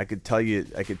saying. I could tell you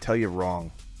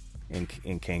wrong, and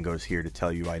Kango's here to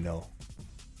tell you I know.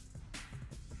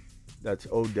 That's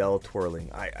Odell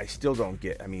twirling. I still don't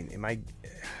get. I mean, I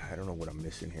don't know what I'm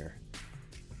missing here.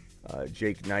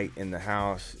 Jake Knight in the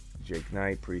house. Jake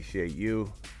Knight, appreciate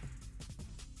you.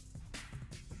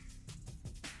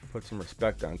 Put some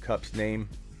respect on Cup's name.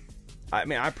 I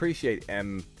mean, I appreciate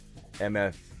MCF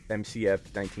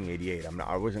 1988.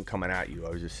 I wasn't coming at you. I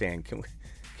was just saying,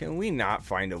 can we not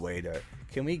find a way to?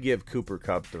 Can we give Cooper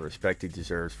Kupp the respect he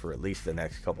deserves for at least the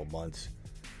next couple months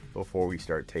before we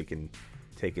start taking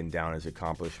down his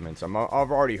accomplishments? I've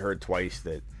already heard twice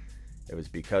that it was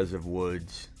because of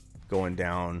Woods going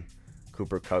down.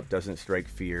 Cooper Kupp doesn't strike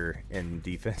fear in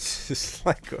defense. It's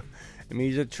like,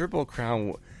 he's a Triple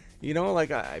Crown.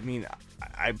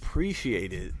 I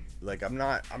appreciate it. Like, I'm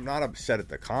not upset at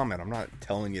the comment. I'm not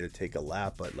telling you to take a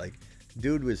lap, but like,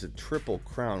 dude was a Triple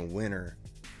Crown winner.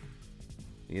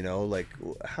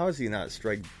 How does he not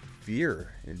strike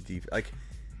fear in defense? Like,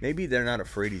 maybe they're not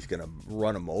afraid he's going to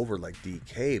run them over like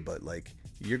DK, but like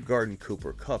you're guarding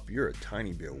Cooper Kupp, you're a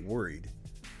tiny bit worried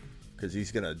because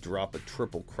he's going to drop a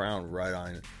triple crown right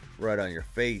on your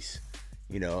face.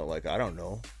 You know, like I don't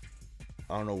know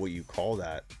what you call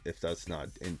that if that's not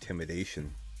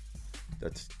intimidation.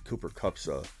 That's Cooper Kupp's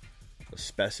a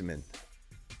specimen.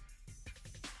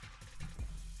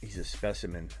 He's a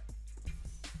specimen.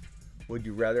 Would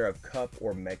you rather have Kupp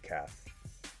or Metcalf?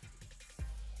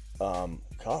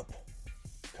 Kupp.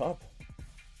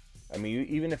 I mean,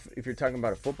 even if you're talking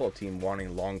about a football team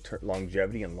wanting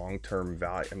longevity and long-term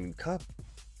value, I mean, Kupp,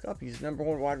 he's the number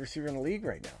one wide receiver in the league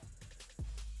right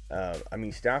now. I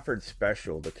mean, Stafford's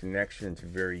special. The connection's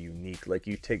very unique. Like,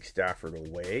 you take Stafford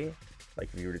away, like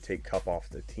if you were to take Kupp off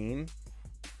the team,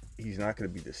 he's not going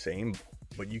to be the same,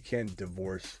 but you can't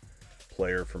divorce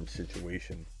player from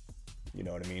situation. You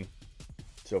know what I mean?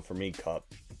 So for me, Kupp.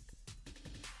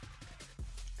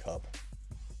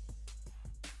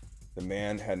 The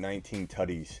man had 19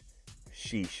 tutties.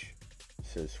 Sheesh,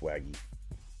 says Swaggy.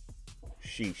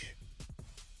 Sheesh.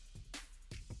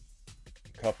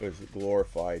 Kupp is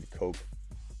glorified Coke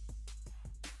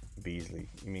Beasley.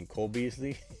 You mean Cole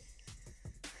Beasley?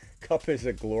 Kupp is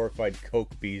a glorified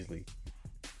Coke Beasley.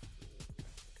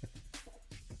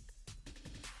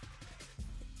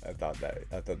 I thought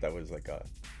that was like a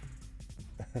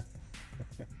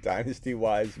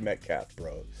dynasty-wise Metcalf,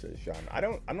 bro, says Sean. I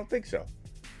don't think so.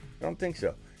 I don't think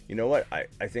so. You know what? I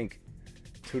think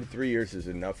 2 to 3 years is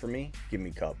enough for me. Give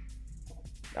me Kupp.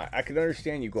 I can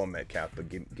understand you going Metcalf, but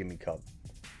give me Kupp.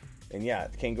 And yeah,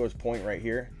 Kango's point right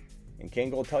here. And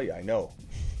Kango will tell you, I know.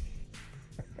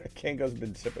 Kango's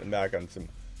been sipping back on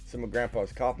some of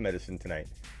Grandpa's cough medicine tonight.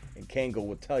 And Kango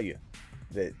will tell you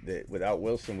that without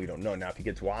Wilson, we don't know. Now, if he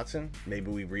gets Watson, maybe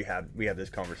we have this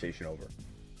conversation over.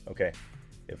 Okay?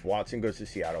 If Watson goes to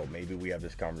Seattle, maybe we have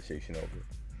this conversation over.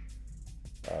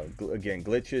 Again,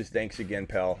 glitches. Thanks again,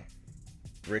 pal.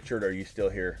 Richard, are you still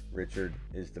here? Richard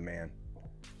is the man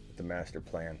with the master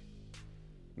plan.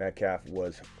 Metcalf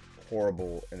was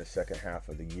horrible in the second half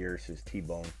of the year, says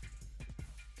T-Bone.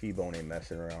 T-Bone ain't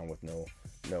messing around with no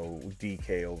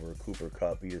DK over Cooper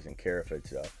Kupp. He doesn't care if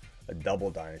it's a double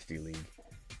dynasty league.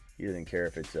 He doesn't care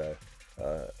if it's a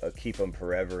keep him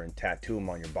forever and tattoo him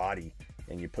on your body,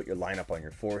 and you put your lineup on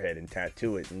your forehead and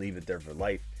tattoo it and leave it there for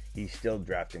life. He's still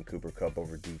drafting Cooper Kupp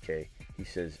over DK. He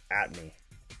says, at me.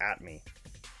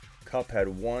 Kupp had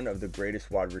one of the greatest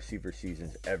wide receiver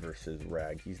seasons ever, says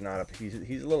Rag. He's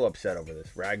a little upset over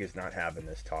this. Rag is not having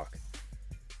this talk.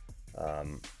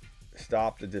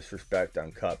 Stop the disrespect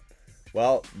on Kupp.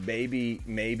 Well,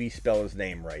 maybe spell his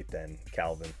name right then,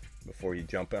 Calvin, before you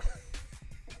jump in.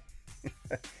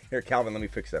 Here, Calvin, let me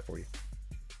fix that for you.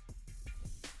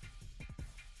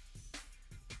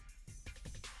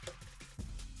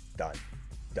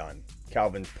 Done.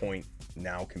 Calvin's point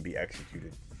now can be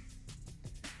executed.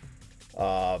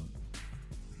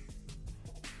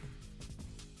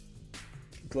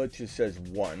 Glitches says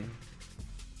 1.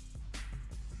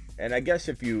 And I guess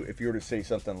if you were to say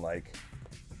something like,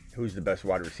 who's the best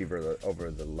wide receiver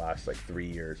over the last 3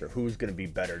 years, or who's going to be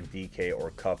better, DK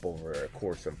or Kupp over a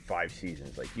course of 5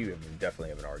 seasons, you definitely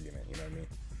have an argument. You know what I mean?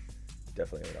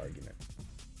 Definitely have an argument.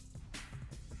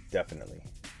 Definitely.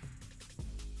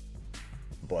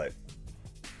 But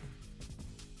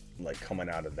coming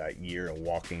out of that year and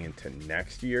walking into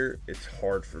next year, it's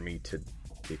hard for me to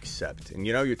accept. And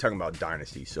you're talking about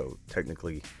dynasty, so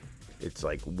technically it's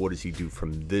what does he do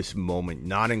from this moment,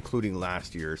 not including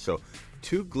last year. So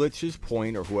to Glitch's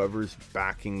point, or whoever's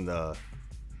backing the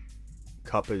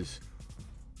Kupp is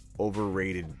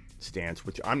overrated stance,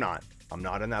 which I'm not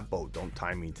in that boat, don't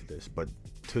tie me to this, but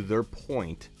to their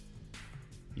point,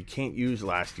 you can't use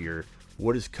last year.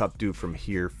 What does Kupp do from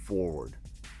here forward?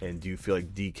 And do you feel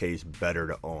like DK is better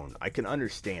to own? I can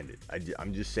understand it.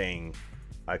 I'm just saying,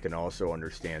 I can also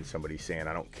understand somebody saying,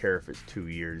 I don't care if it's 2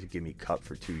 years, give me Kupp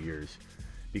for 2 years.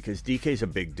 Because DK's a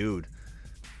big dude.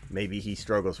 Maybe he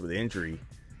struggles with injury.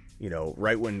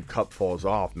 Right when Kupp falls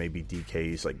off, maybe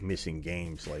DK's missing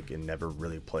games, and never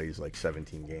really plays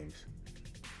 17 games.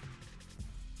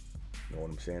 You know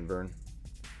what I'm saying, Vern?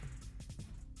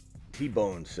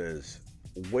 T-Bone says,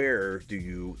 where do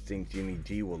you think Jimmy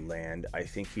G will land? I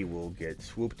think he will get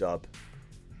swooped up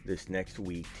this next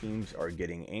week. Teams are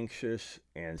getting anxious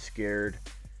and scared,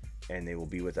 and they will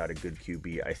be without a good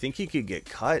QB. I think he could get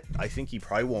cut. I think he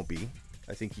probably won't be.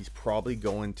 I think he's probably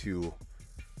going to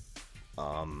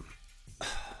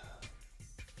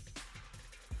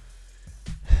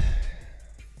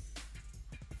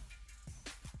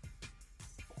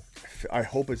I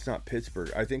hope it's not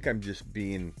Pittsburgh. I think I'm just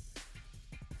being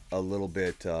a little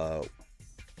bit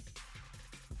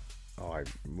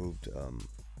I moved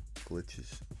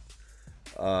glitches.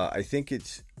 I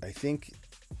think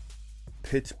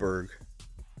Pittsburgh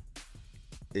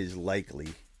is likely.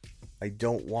 I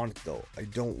don't want it, though. I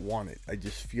don't want it. I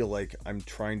just feel like I'm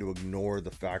trying to ignore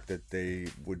the fact that they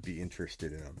would be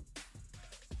interested in him.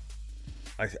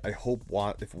 I hope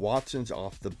if Watson's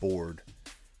off the board,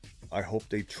 I hope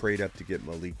they trade up to get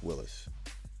Malik Willis.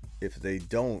 If they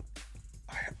don't,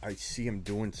 I see him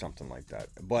doing something like that.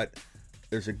 But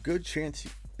there's a good chance,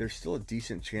 there's still a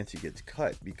decent chance he gets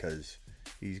cut because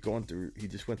he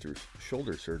just went through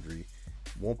shoulder surgery.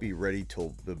 Won't be ready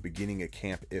till the beginning of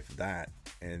camp, if that.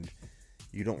 And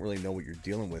you don't really know what you're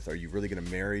dealing with. Are you really going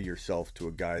to marry yourself to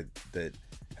a guy that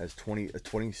has a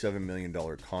 $27 million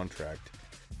contract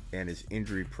and is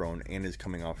injury prone and is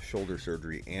coming off shoulder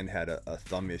surgery and had a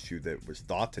thumb issue that was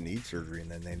thought to need surgery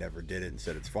and then they never did it and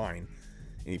said it's fine,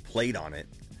 and he played on it?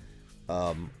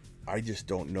 I just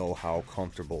don't know how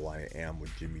comfortable I am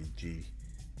with Jimmy G,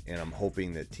 and I'm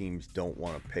hoping that teams don't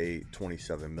want to pay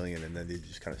 $27 million and then they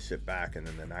just kind of sit back, and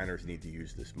then the Niners need to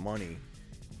use this money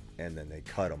and then they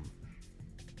cut him.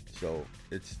 So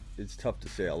it's tough to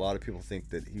say. A lot of people think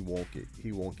that he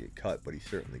won't get cut, but he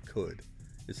certainly could.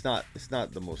 It's not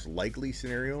the most likely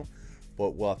scenario,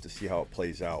 but we'll have to see how it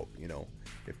plays out. You know,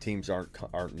 if teams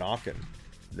aren't knocking,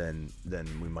 then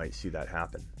we might see that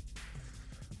happen.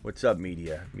 What's up,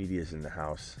 media? Media's in the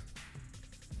house.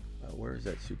 Where is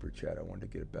that super chat? I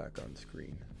wanted to get it back on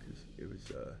screen because it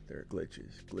was there are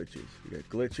glitches. We got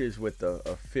glitches with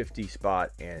a 50 spot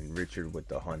and Richard with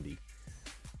the hundy.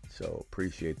 So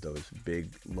appreciate those big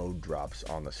load drops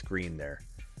on the screen there.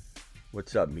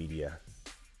 What's up, media?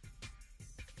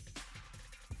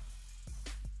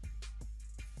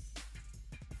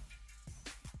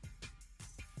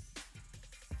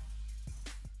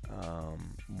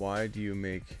 Why do you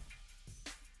make...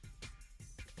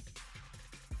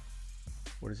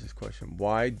 What is this question?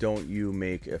 Why don't you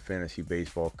make a fantasy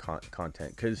baseball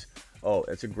content? Because,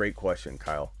 that's a great question,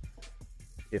 Kyle.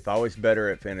 If I was better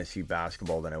at fantasy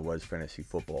basketball than I was fantasy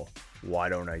football, why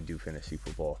don't I do fantasy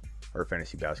football or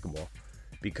fantasy basketball?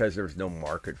 Because there's no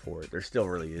market for it. There still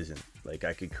really isn't. Like,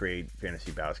 I could create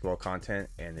fantasy basketball content,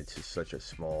 and it's just such a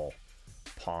small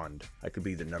pond. I could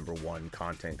be the number one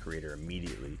content creator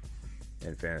immediately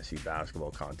in fantasy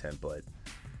basketball content, but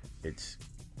there's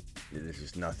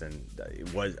just nothing.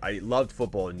 I loved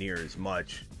football near as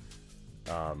much,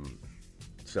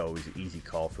 so it was an easy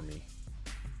call for me,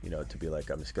 to be like,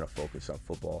 I'm just gonna focus on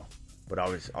football. But I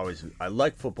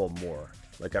like football more.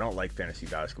 Like, I don't like fantasy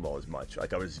basketball as much.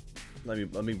 Like,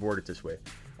 let me word it this way.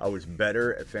 I was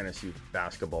better at fantasy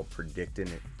basketball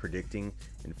predicting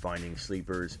and finding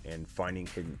sleepers and finding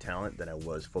hidden talent than I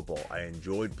was football. I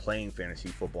enjoyed playing fantasy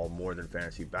football more than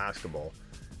fantasy basketball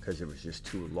because it was just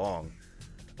too long.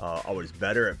 I was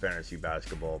better at fantasy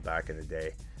basketball back in the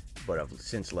day, but I've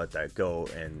since let that go.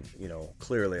 And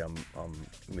clearly I'm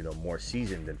more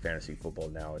seasoned in fantasy football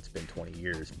now. It's been 20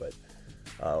 years, but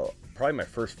probably my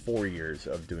first 4 years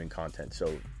of doing content.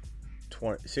 So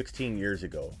 16 years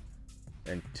ago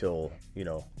until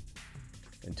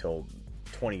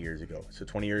 20 years ago. So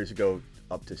 20 years ago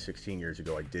up to 16 years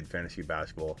ago, I did fantasy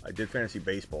basketball. I did fantasy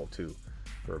baseball too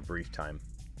for a brief time.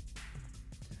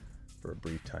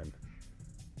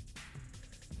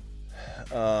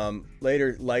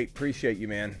 Later, Light, appreciate you,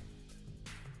 man.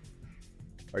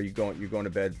 You're going to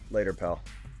bed later, pal?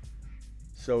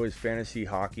 So is fantasy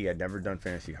hockey. I'd never done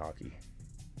fantasy hockey.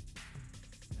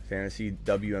 Fantasy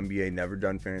WNBA, never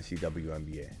done fantasy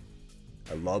WNBA.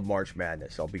 I love March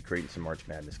Madness. I'll be creating some March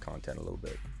Madness content a little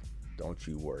bit. Don't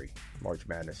you worry. March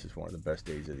Madness is one of the best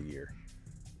days of the year.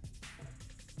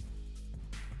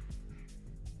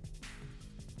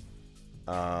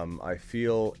 I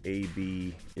feel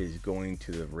AB is going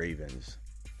to the Ravens.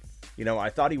 I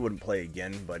thought he wouldn't play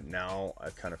again, but now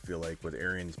I kind of feel like with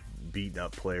Arians beating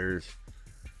up players,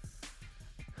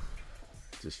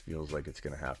 it just feels like it's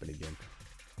going to happen again.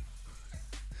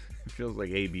 It feels like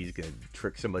AB is going to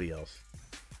trick somebody else.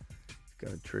 He's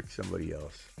going to trick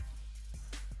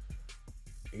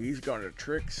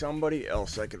somebody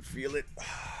else. I can feel it.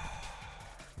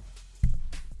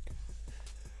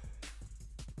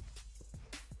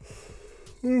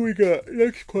 What do we got?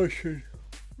 Next question.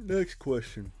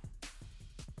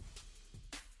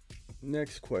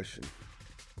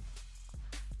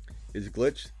 Is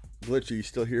Glitch, are you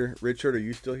still here? Richard, are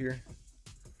you still here?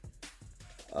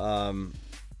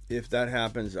 If that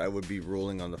happens, I would be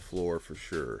rolling on the floor for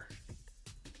sure.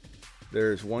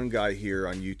 There's one guy here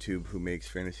on YouTube who makes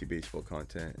fantasy baseball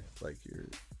content.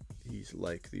 He's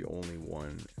like the only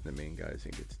one. The main guy, I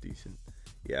think it's decent.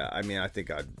 Yeah, I mean, I think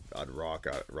I'd rock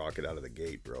it out of the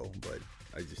gate, bro. But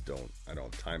I just don't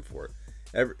have time for it.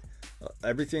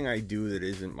 Everything I do that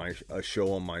isn't a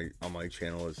show on my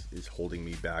channel is holding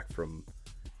me back from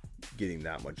getting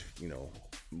that much,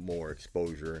 more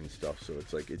exposure and stuff. So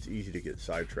it's like it's easy to get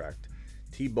sidetracked.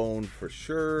 T-Bone for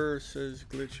sure, says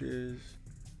Glitches.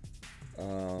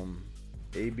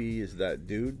 AB is that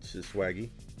dude, says Swaggy.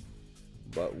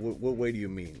 But what way do you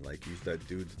mean? Like he's that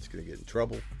dude that's gonna get in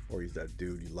trouble, or he's that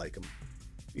dude you like him?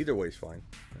 Either way is fine.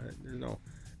 There's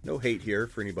no hate here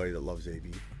for anybody that loves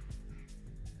AB.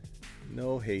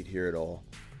 No hate here at all.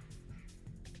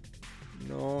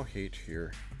 No hate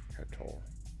here at all.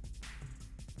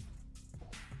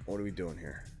 What are we doing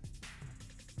here?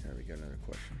 Yeah, we got another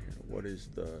question here. What is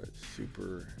the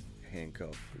super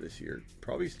handcuff this year?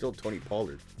 Probably still Tony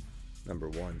Pollard, number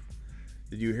one.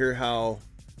 Did you hear how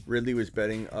Ridley was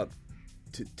betting up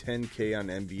to 10K on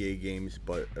NBA games,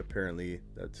 but apparently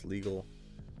that's legal?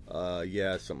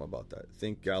 Yeah, something about that.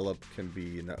 Think Gallup can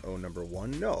be number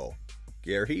one? No.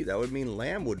 Gary, that would mean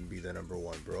Lamb wouldn't be the number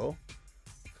one, bro.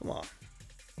 Come on.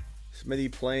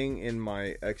 Smitty playing in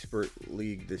my expert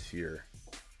league this year.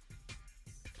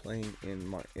 Playing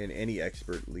in any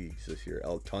expert leagues this year.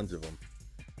 Oh, tons of them.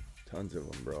 Tons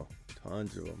of them, bro.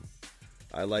 Tons of them.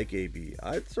 I like AB.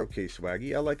 It's okay,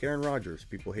 Swaggy. I like Aaron Rodgers.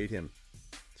 People hate him.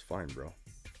 It's fine, bro.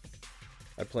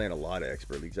 I play in a lot of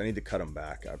expert leagues. I need to cut them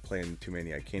back. I play in too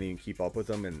many. I can't even keep up with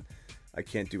them, and I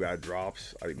can't do ad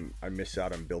drops. I miss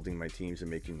out on building my teams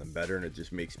and making them better, and it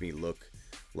just makes me look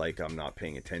like I'm not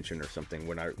paying attention or something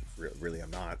when I really am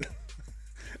not.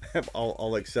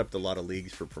 I'll accept a lot of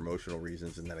leagues for promotional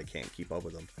reasons, and then I can't keep up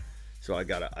with them. So I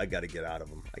gotta get out of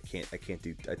them. I can't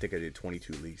do. I think I did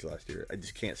 22 leagues last year. I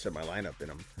just can't set my lineup in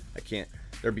them. I can't.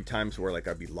 There'd be times where like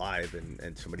I'd be live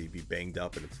and somebody'd be banged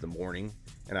up and it's the morning,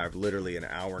 and I've literally an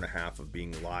hour and a half of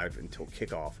being live until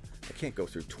kickoff. I can't go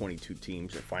through 22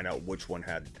 teams and find out which one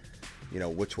had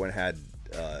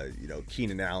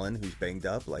Keenan Allen, who's banged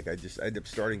up. Like I end up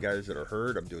starting guys that are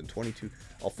hurt. I'm doing 22.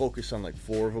 I'll focus on like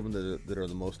 4 of them that are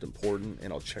the most important,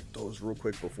 and I'll check those real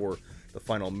quick before the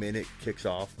final minute kicks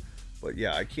off. But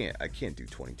yeah, I can't do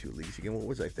 22 leagues again. What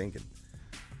was I thinking?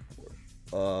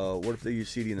 What if they use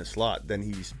CD in the slot? Then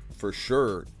he's for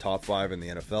sure top 5 in the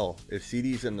NFL. If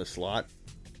CD's in the slot,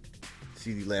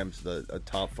 CD Lamb's a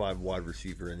top 5 wide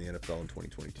receiver in the NFL in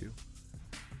 2022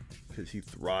 because he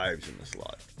thrives in the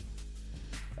slot.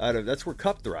 That's where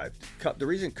Kupp thrived. The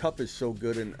reason Kupp is so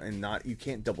good and not you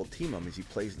can't double team him is he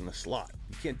plays in the slot.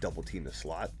 You can't double team the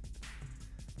slot.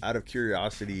 Out of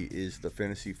curiosity, is the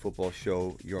fantasy football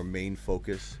show your main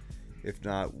focus? If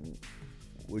not,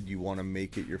 would you want to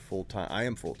make it your full-time? I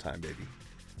am full-time, baby.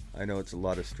 I know it's a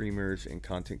lot of streamers and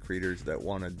content creators that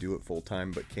want to do it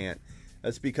full-time but can't.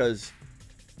 That's because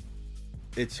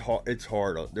it's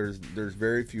hard. There's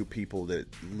very few people that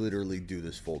literally do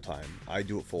this full-time. I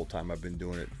do it full-time. I've been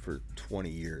doing it for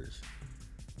 20 years.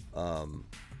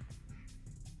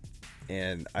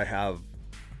 And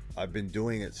I've been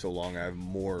doing it so long, I have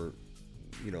more,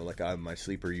 like I have my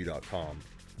sleeperu.com,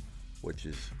 which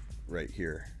is right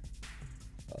here.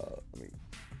 Let me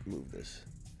move this.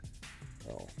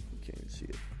 Oh, you can't even see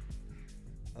it.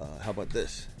 How about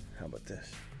this? Let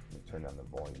me turn down the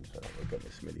volume so I don't look up my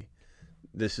Smitty.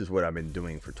 This is what I've been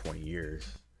doing for 20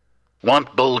 years.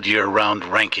 Want bold year-round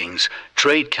rankings,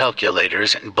 trade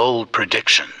calculators, and bold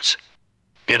predictions?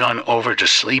 Get on over to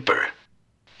Sleeper.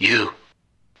 U.com.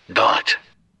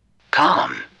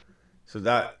 So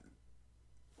that,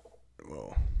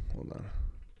 well, hold on.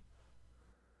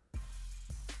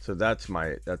 So that's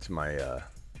my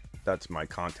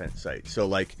content site. So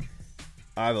like,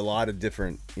 I have a lot of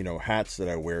different, hats that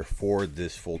I wear for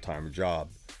this full-time job.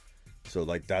 So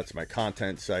like, that's my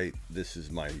content site. This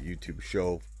is my YouTube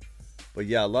show. But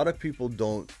yeah, a lot of people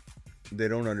don't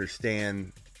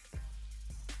understand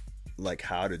like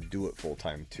how to do it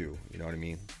full-time too. You know what I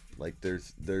mean? Like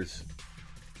there's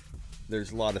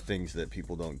a lot of things that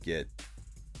people don't get,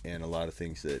 and a lot of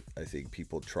things that I think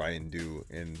people try and do,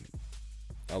 and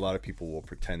a lot of people will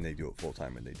pretend they do it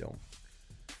full-time and they don't.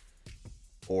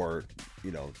 Or,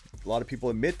 a lot of people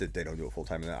admit that they don't do it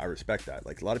full-time, and I respect that.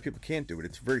 Like, a lot of people can't do it.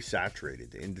 It's very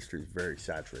saturated. The industry is very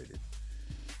saturated.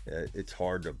 It's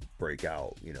hard to break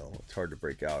out, It's hard to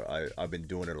break out. I've been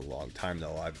doing it a long time,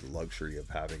 though. I have the luxury of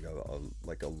having a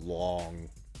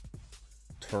long-term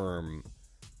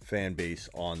fan base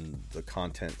on the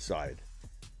content side,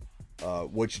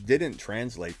 which didn't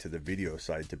translate to the video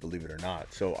side, to believe it or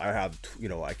not. So I have,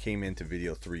 I came into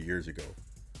video 3 years ago.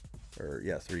 3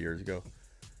 years ago.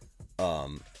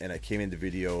 And I came into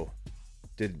video,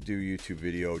 didn't do YouTube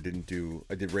video,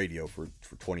 I did radio for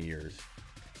 20 years.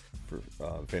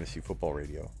 for fantasy football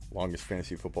radio. Longest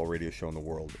fantasy football radio show in the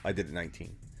world. I did it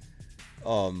 19.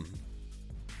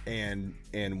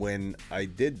 And when I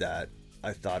did that,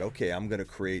 I thought, okay, I'm gonna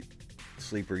create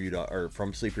from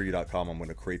sleeperu.com. I'm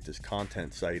gonna create this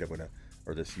content site.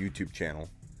 Or this YouTube channel,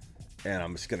 and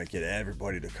I'm just gonna get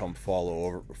everybody to come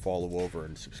follow over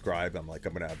and subscribe. I'm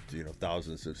gonna have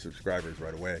thousands of subscribers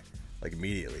right away, like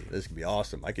immediately. This could be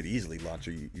awesome. I could easily launch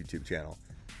a YouTube channel.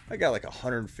 I got like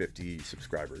 150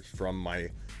 subscribers from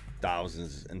my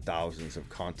thousands and thousands of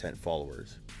content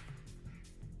followers.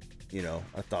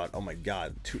 I thought, oh my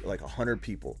god, 100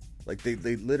 people. Like they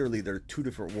literally, they're two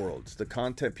different worlds. The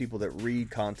content people that read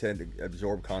content,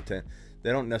 absorb content,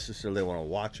 they don't necessarily want to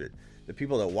watch it. The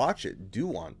people that watch it do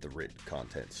want the written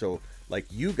content. So like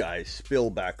you guys spill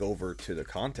back over to the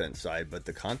content side, but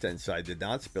the content side did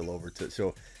not spill over to.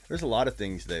 So there's a lot of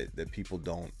things that people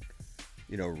don't,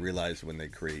 realize when they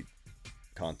create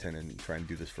content and try and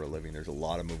do this for a living. There's a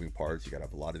lot of moving parts. You got to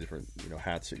have a lot of different,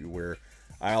 hats that you wear.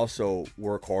 I also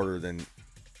work harder than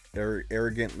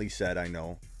arrogantly said, I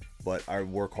know, but I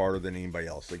work harder than anybody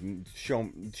else. Like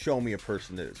show me a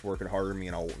person that's working harder than me,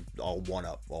 and I'll one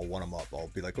them up. I'll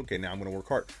be like, okay, now I'm going to work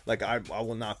hard. Like I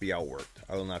will not be outworked.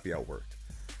 I will not be outworked.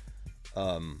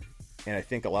 And I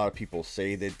think a lot of people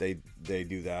say that they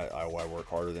do that. I work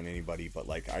harder than anybody, but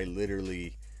like I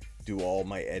literally do all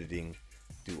my editing,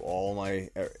 do all my,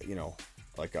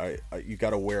 you got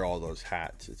to wear all those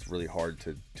hats. It's really hard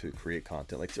to create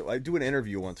content. Like, so I do an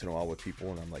interview once in a while with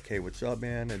people, and I'm like, hey, what's up,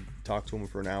 man? And talk to them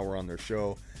for an hour on their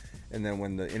show. And then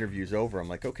when the interview's over, I'm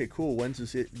like, okay, cool. When's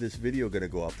this video going to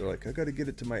go up? They're like, I got to get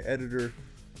it to my editor.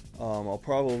 I'll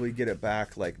probably get it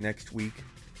back like next week.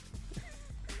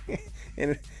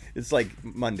 And it's like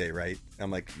Monday, right?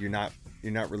 I'm like, you're not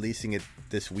releasing it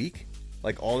this week?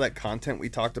 Like all that content we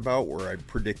talked about where I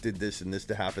predicted this and this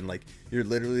to happen, like you're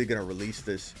literally going to release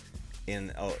this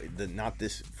in not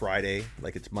this Friday,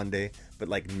 like it's Monday, but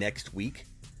like next week.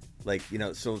 Like,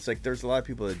 so it's like there's a lot of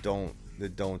people that don't they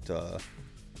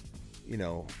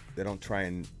don't try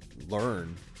and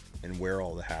learn and wear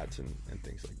all the hats and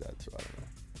things like that. So I don't know.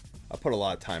 I put a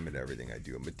lot of time into everything I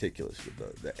do. I'm meticulous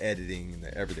with the editing and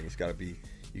everything. It's got to be,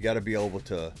 you got to be able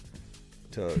to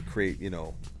create,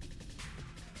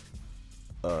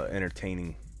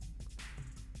 entertaining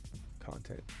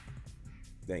content.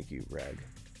 Thank you, Rag.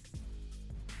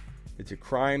 It's a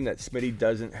crime that Smitty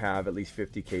doesn't have at least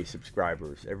 50k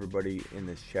subscribers. Everybody in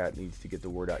this chat needs to get the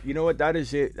word out. You know what? That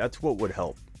is it. That's what would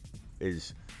help.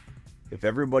 Is if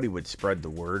everybody would spread the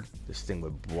word, this thing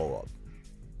would blow up.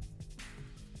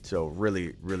 So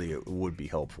really, really, it would be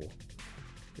helpful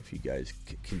if you guys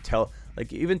can tell,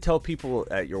 like, even tell people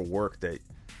at your work that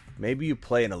maybe you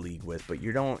play in a league with, but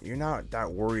you're not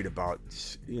that worried about,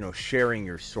 sharing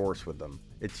your source with them.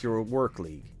 It's your work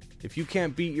league. If you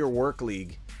can't beat your work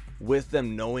league with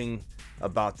them knowing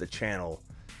about the channel,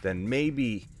 then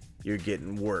maybe you're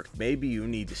getting worked. Maybe you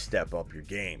need to step up your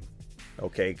game.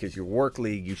 Okay, because your work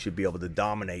league, you should be able to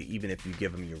dominate even if you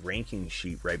give them your ranking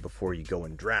sheet right before you go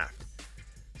and draft.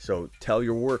 So tell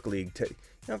your work league. You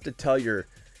don't have to tell your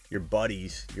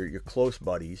buddies, your close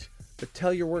buddies, but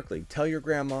tell your work league. Tell your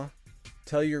grandma.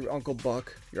 Tell your Uncle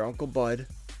Buck, your Uncle Bud.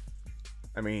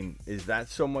 I mean, is that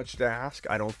so much to ask?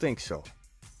 I don't think so.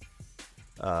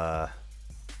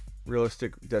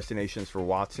 Realistic destinations for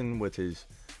Watson with his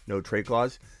no trade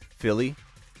clause. Philly,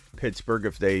 Pittsburgh,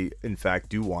 if they in fact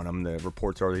do want him. The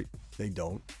reports are they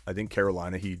don't. I think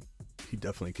Carolina, he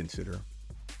definitely consider.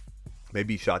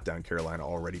 Maybe he shot down Carolina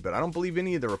already, but I don't believe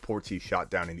any of the reports he shot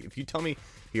down. If you tell me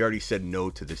he already said no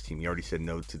to this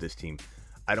team,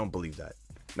 I don't believe that.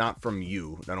 Not from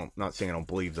you. Not saying I don't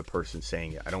believe the person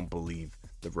saying it. I don't believe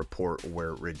the report where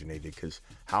it originated, because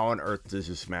how on earth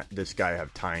does this guy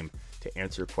have time to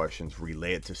answer questions,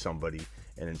 relay it to somebody,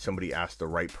 and then somebody asked the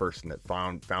right person that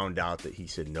found out that he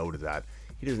said no to that?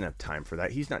 He doesn't have time for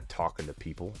that. He's not talking to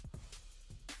people.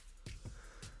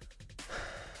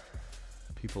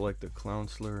 People like the clown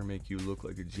slur make you look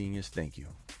like a genius. Thank you.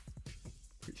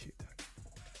 Appreciate that.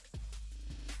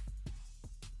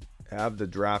 Have the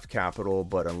draft capital,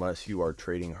 but unless you are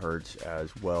trading Hurts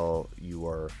as well, you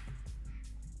are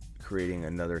creating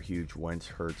another huge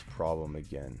Wentz-Hurts problem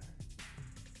again.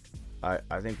 I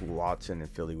think Watson and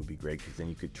Philly would be great, because then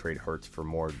you could trade Hurts for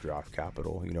more draft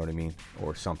capital, you know what I mean?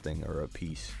 Or something, or a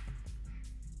piece.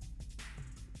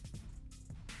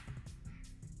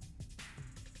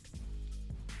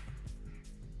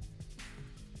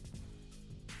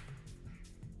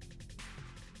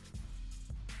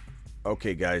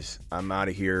 Okay, guys, I'm out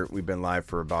of here. We've been live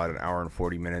for about an hour and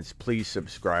 40 minutes. Please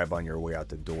subscribe on your way out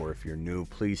the door. If you're new,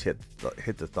 please hit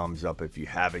the thumbs up if you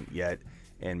haven't yet.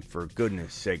 And for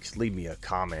goodness sakes, leave me a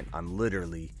comment. I'm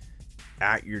literally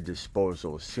at your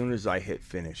disposal. As soon as I hit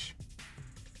finish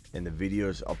and the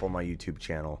video's up on my YouTube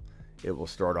channel, it will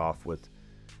start off with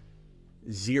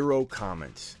 0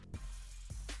 comments.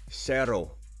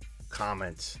 0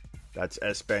 comments. That's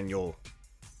Espanol.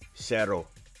 0.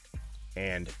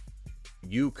 And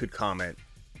you could comment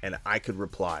and I could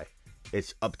reply.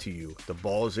 It's up to you. The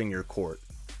ball's in your court.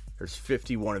 There's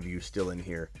 51 of you still in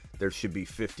here. There should be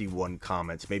 51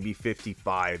 comments, maybe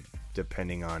 55,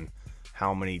 depending on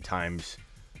how many times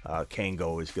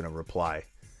Kango is going to reply.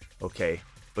 Okay,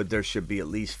 but there should be at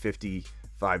least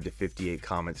 55 to 58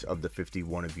 comments of the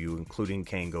 51 of you, including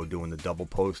Kango doing the double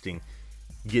posting.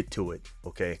 Get to it,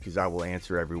 okay? Because I will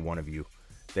answer every one of you.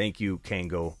 Thank you,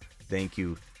 Kango. Thank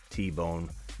you,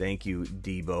 T-Bone. Thank you,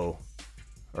 Debo,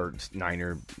 or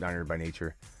Niner by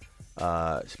nature.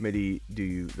 Smitty,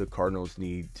 the Cardinals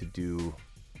need to do?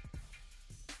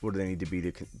 What do they need to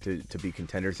be to be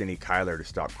contenders? They need Kyler to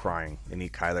stop crying. They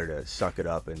need Kyler to suck it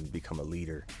up and become a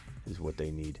leader. Is what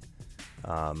they need.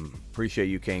 Appreciate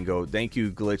you, Kango. Thank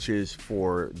you, Glitches,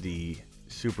 for the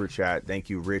super chat. Thank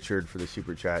you, Richard, for the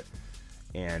super chat,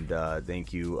 and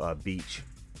thank you, Beach,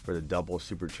 for the double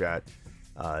super chat.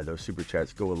 Those super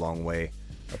chats go a long way.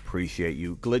 Appreciate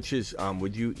you, Glitches.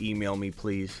 Would you email me,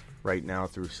 please, right now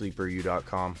through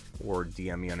sleeperu.com or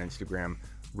DM me on Instagram?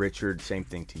 Richard, same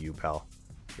thing to you, pal.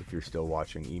 If you're still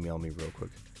watching, email me real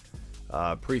quick.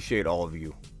 Appreciate all of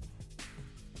you.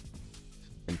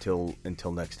 Until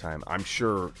next time. I'm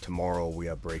sure tomorrow we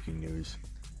have breaking news.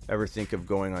 Ever think of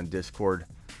going on Discord?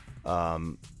 I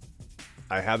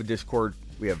have a Discord.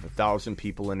 We have 1,000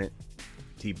 people in it.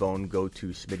 T-Bone, go to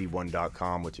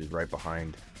smitty1.com, which is right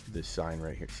behind this sign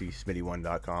right here. See,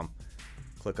 smitty1.com.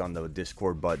 Click on the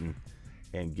Discord button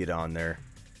and get on there,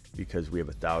 because we have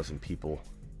 1,000 people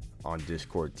on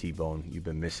Discord. T-Bone, you've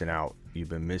been missing out. You've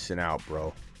been missing out,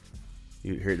 bro.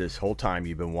 You hear this whole time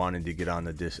you've been wanting to get on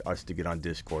us to get on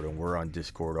Discord, and we're on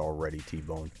Discord already,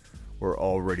 T-Bone. We're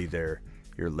already there.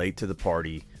 You're late to the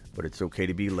party, but it's okay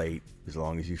to be late as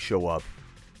long as you show up.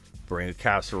 Bring a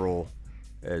casserole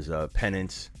as a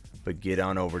penance, but get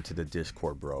on over to the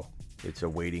Discord, bro. It's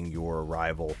awaiting your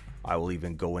arrival. I will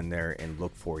even go in there and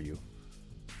look for you.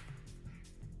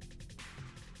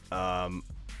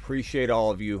 Appreciate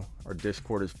all of you. Our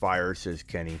Discord is fire, says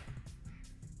Kenny.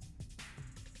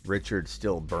 Richard's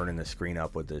still burning the screen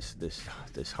up with this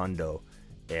hundo,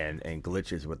 and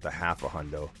Glitches with the half a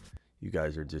hundo. You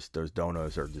guys are just, those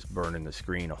donos are just burning the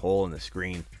screen, a hole in the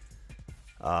screen.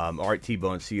 All right,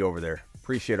 T-Bone, see you over there.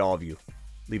 Appreciate all of you.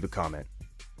 Leave a comment.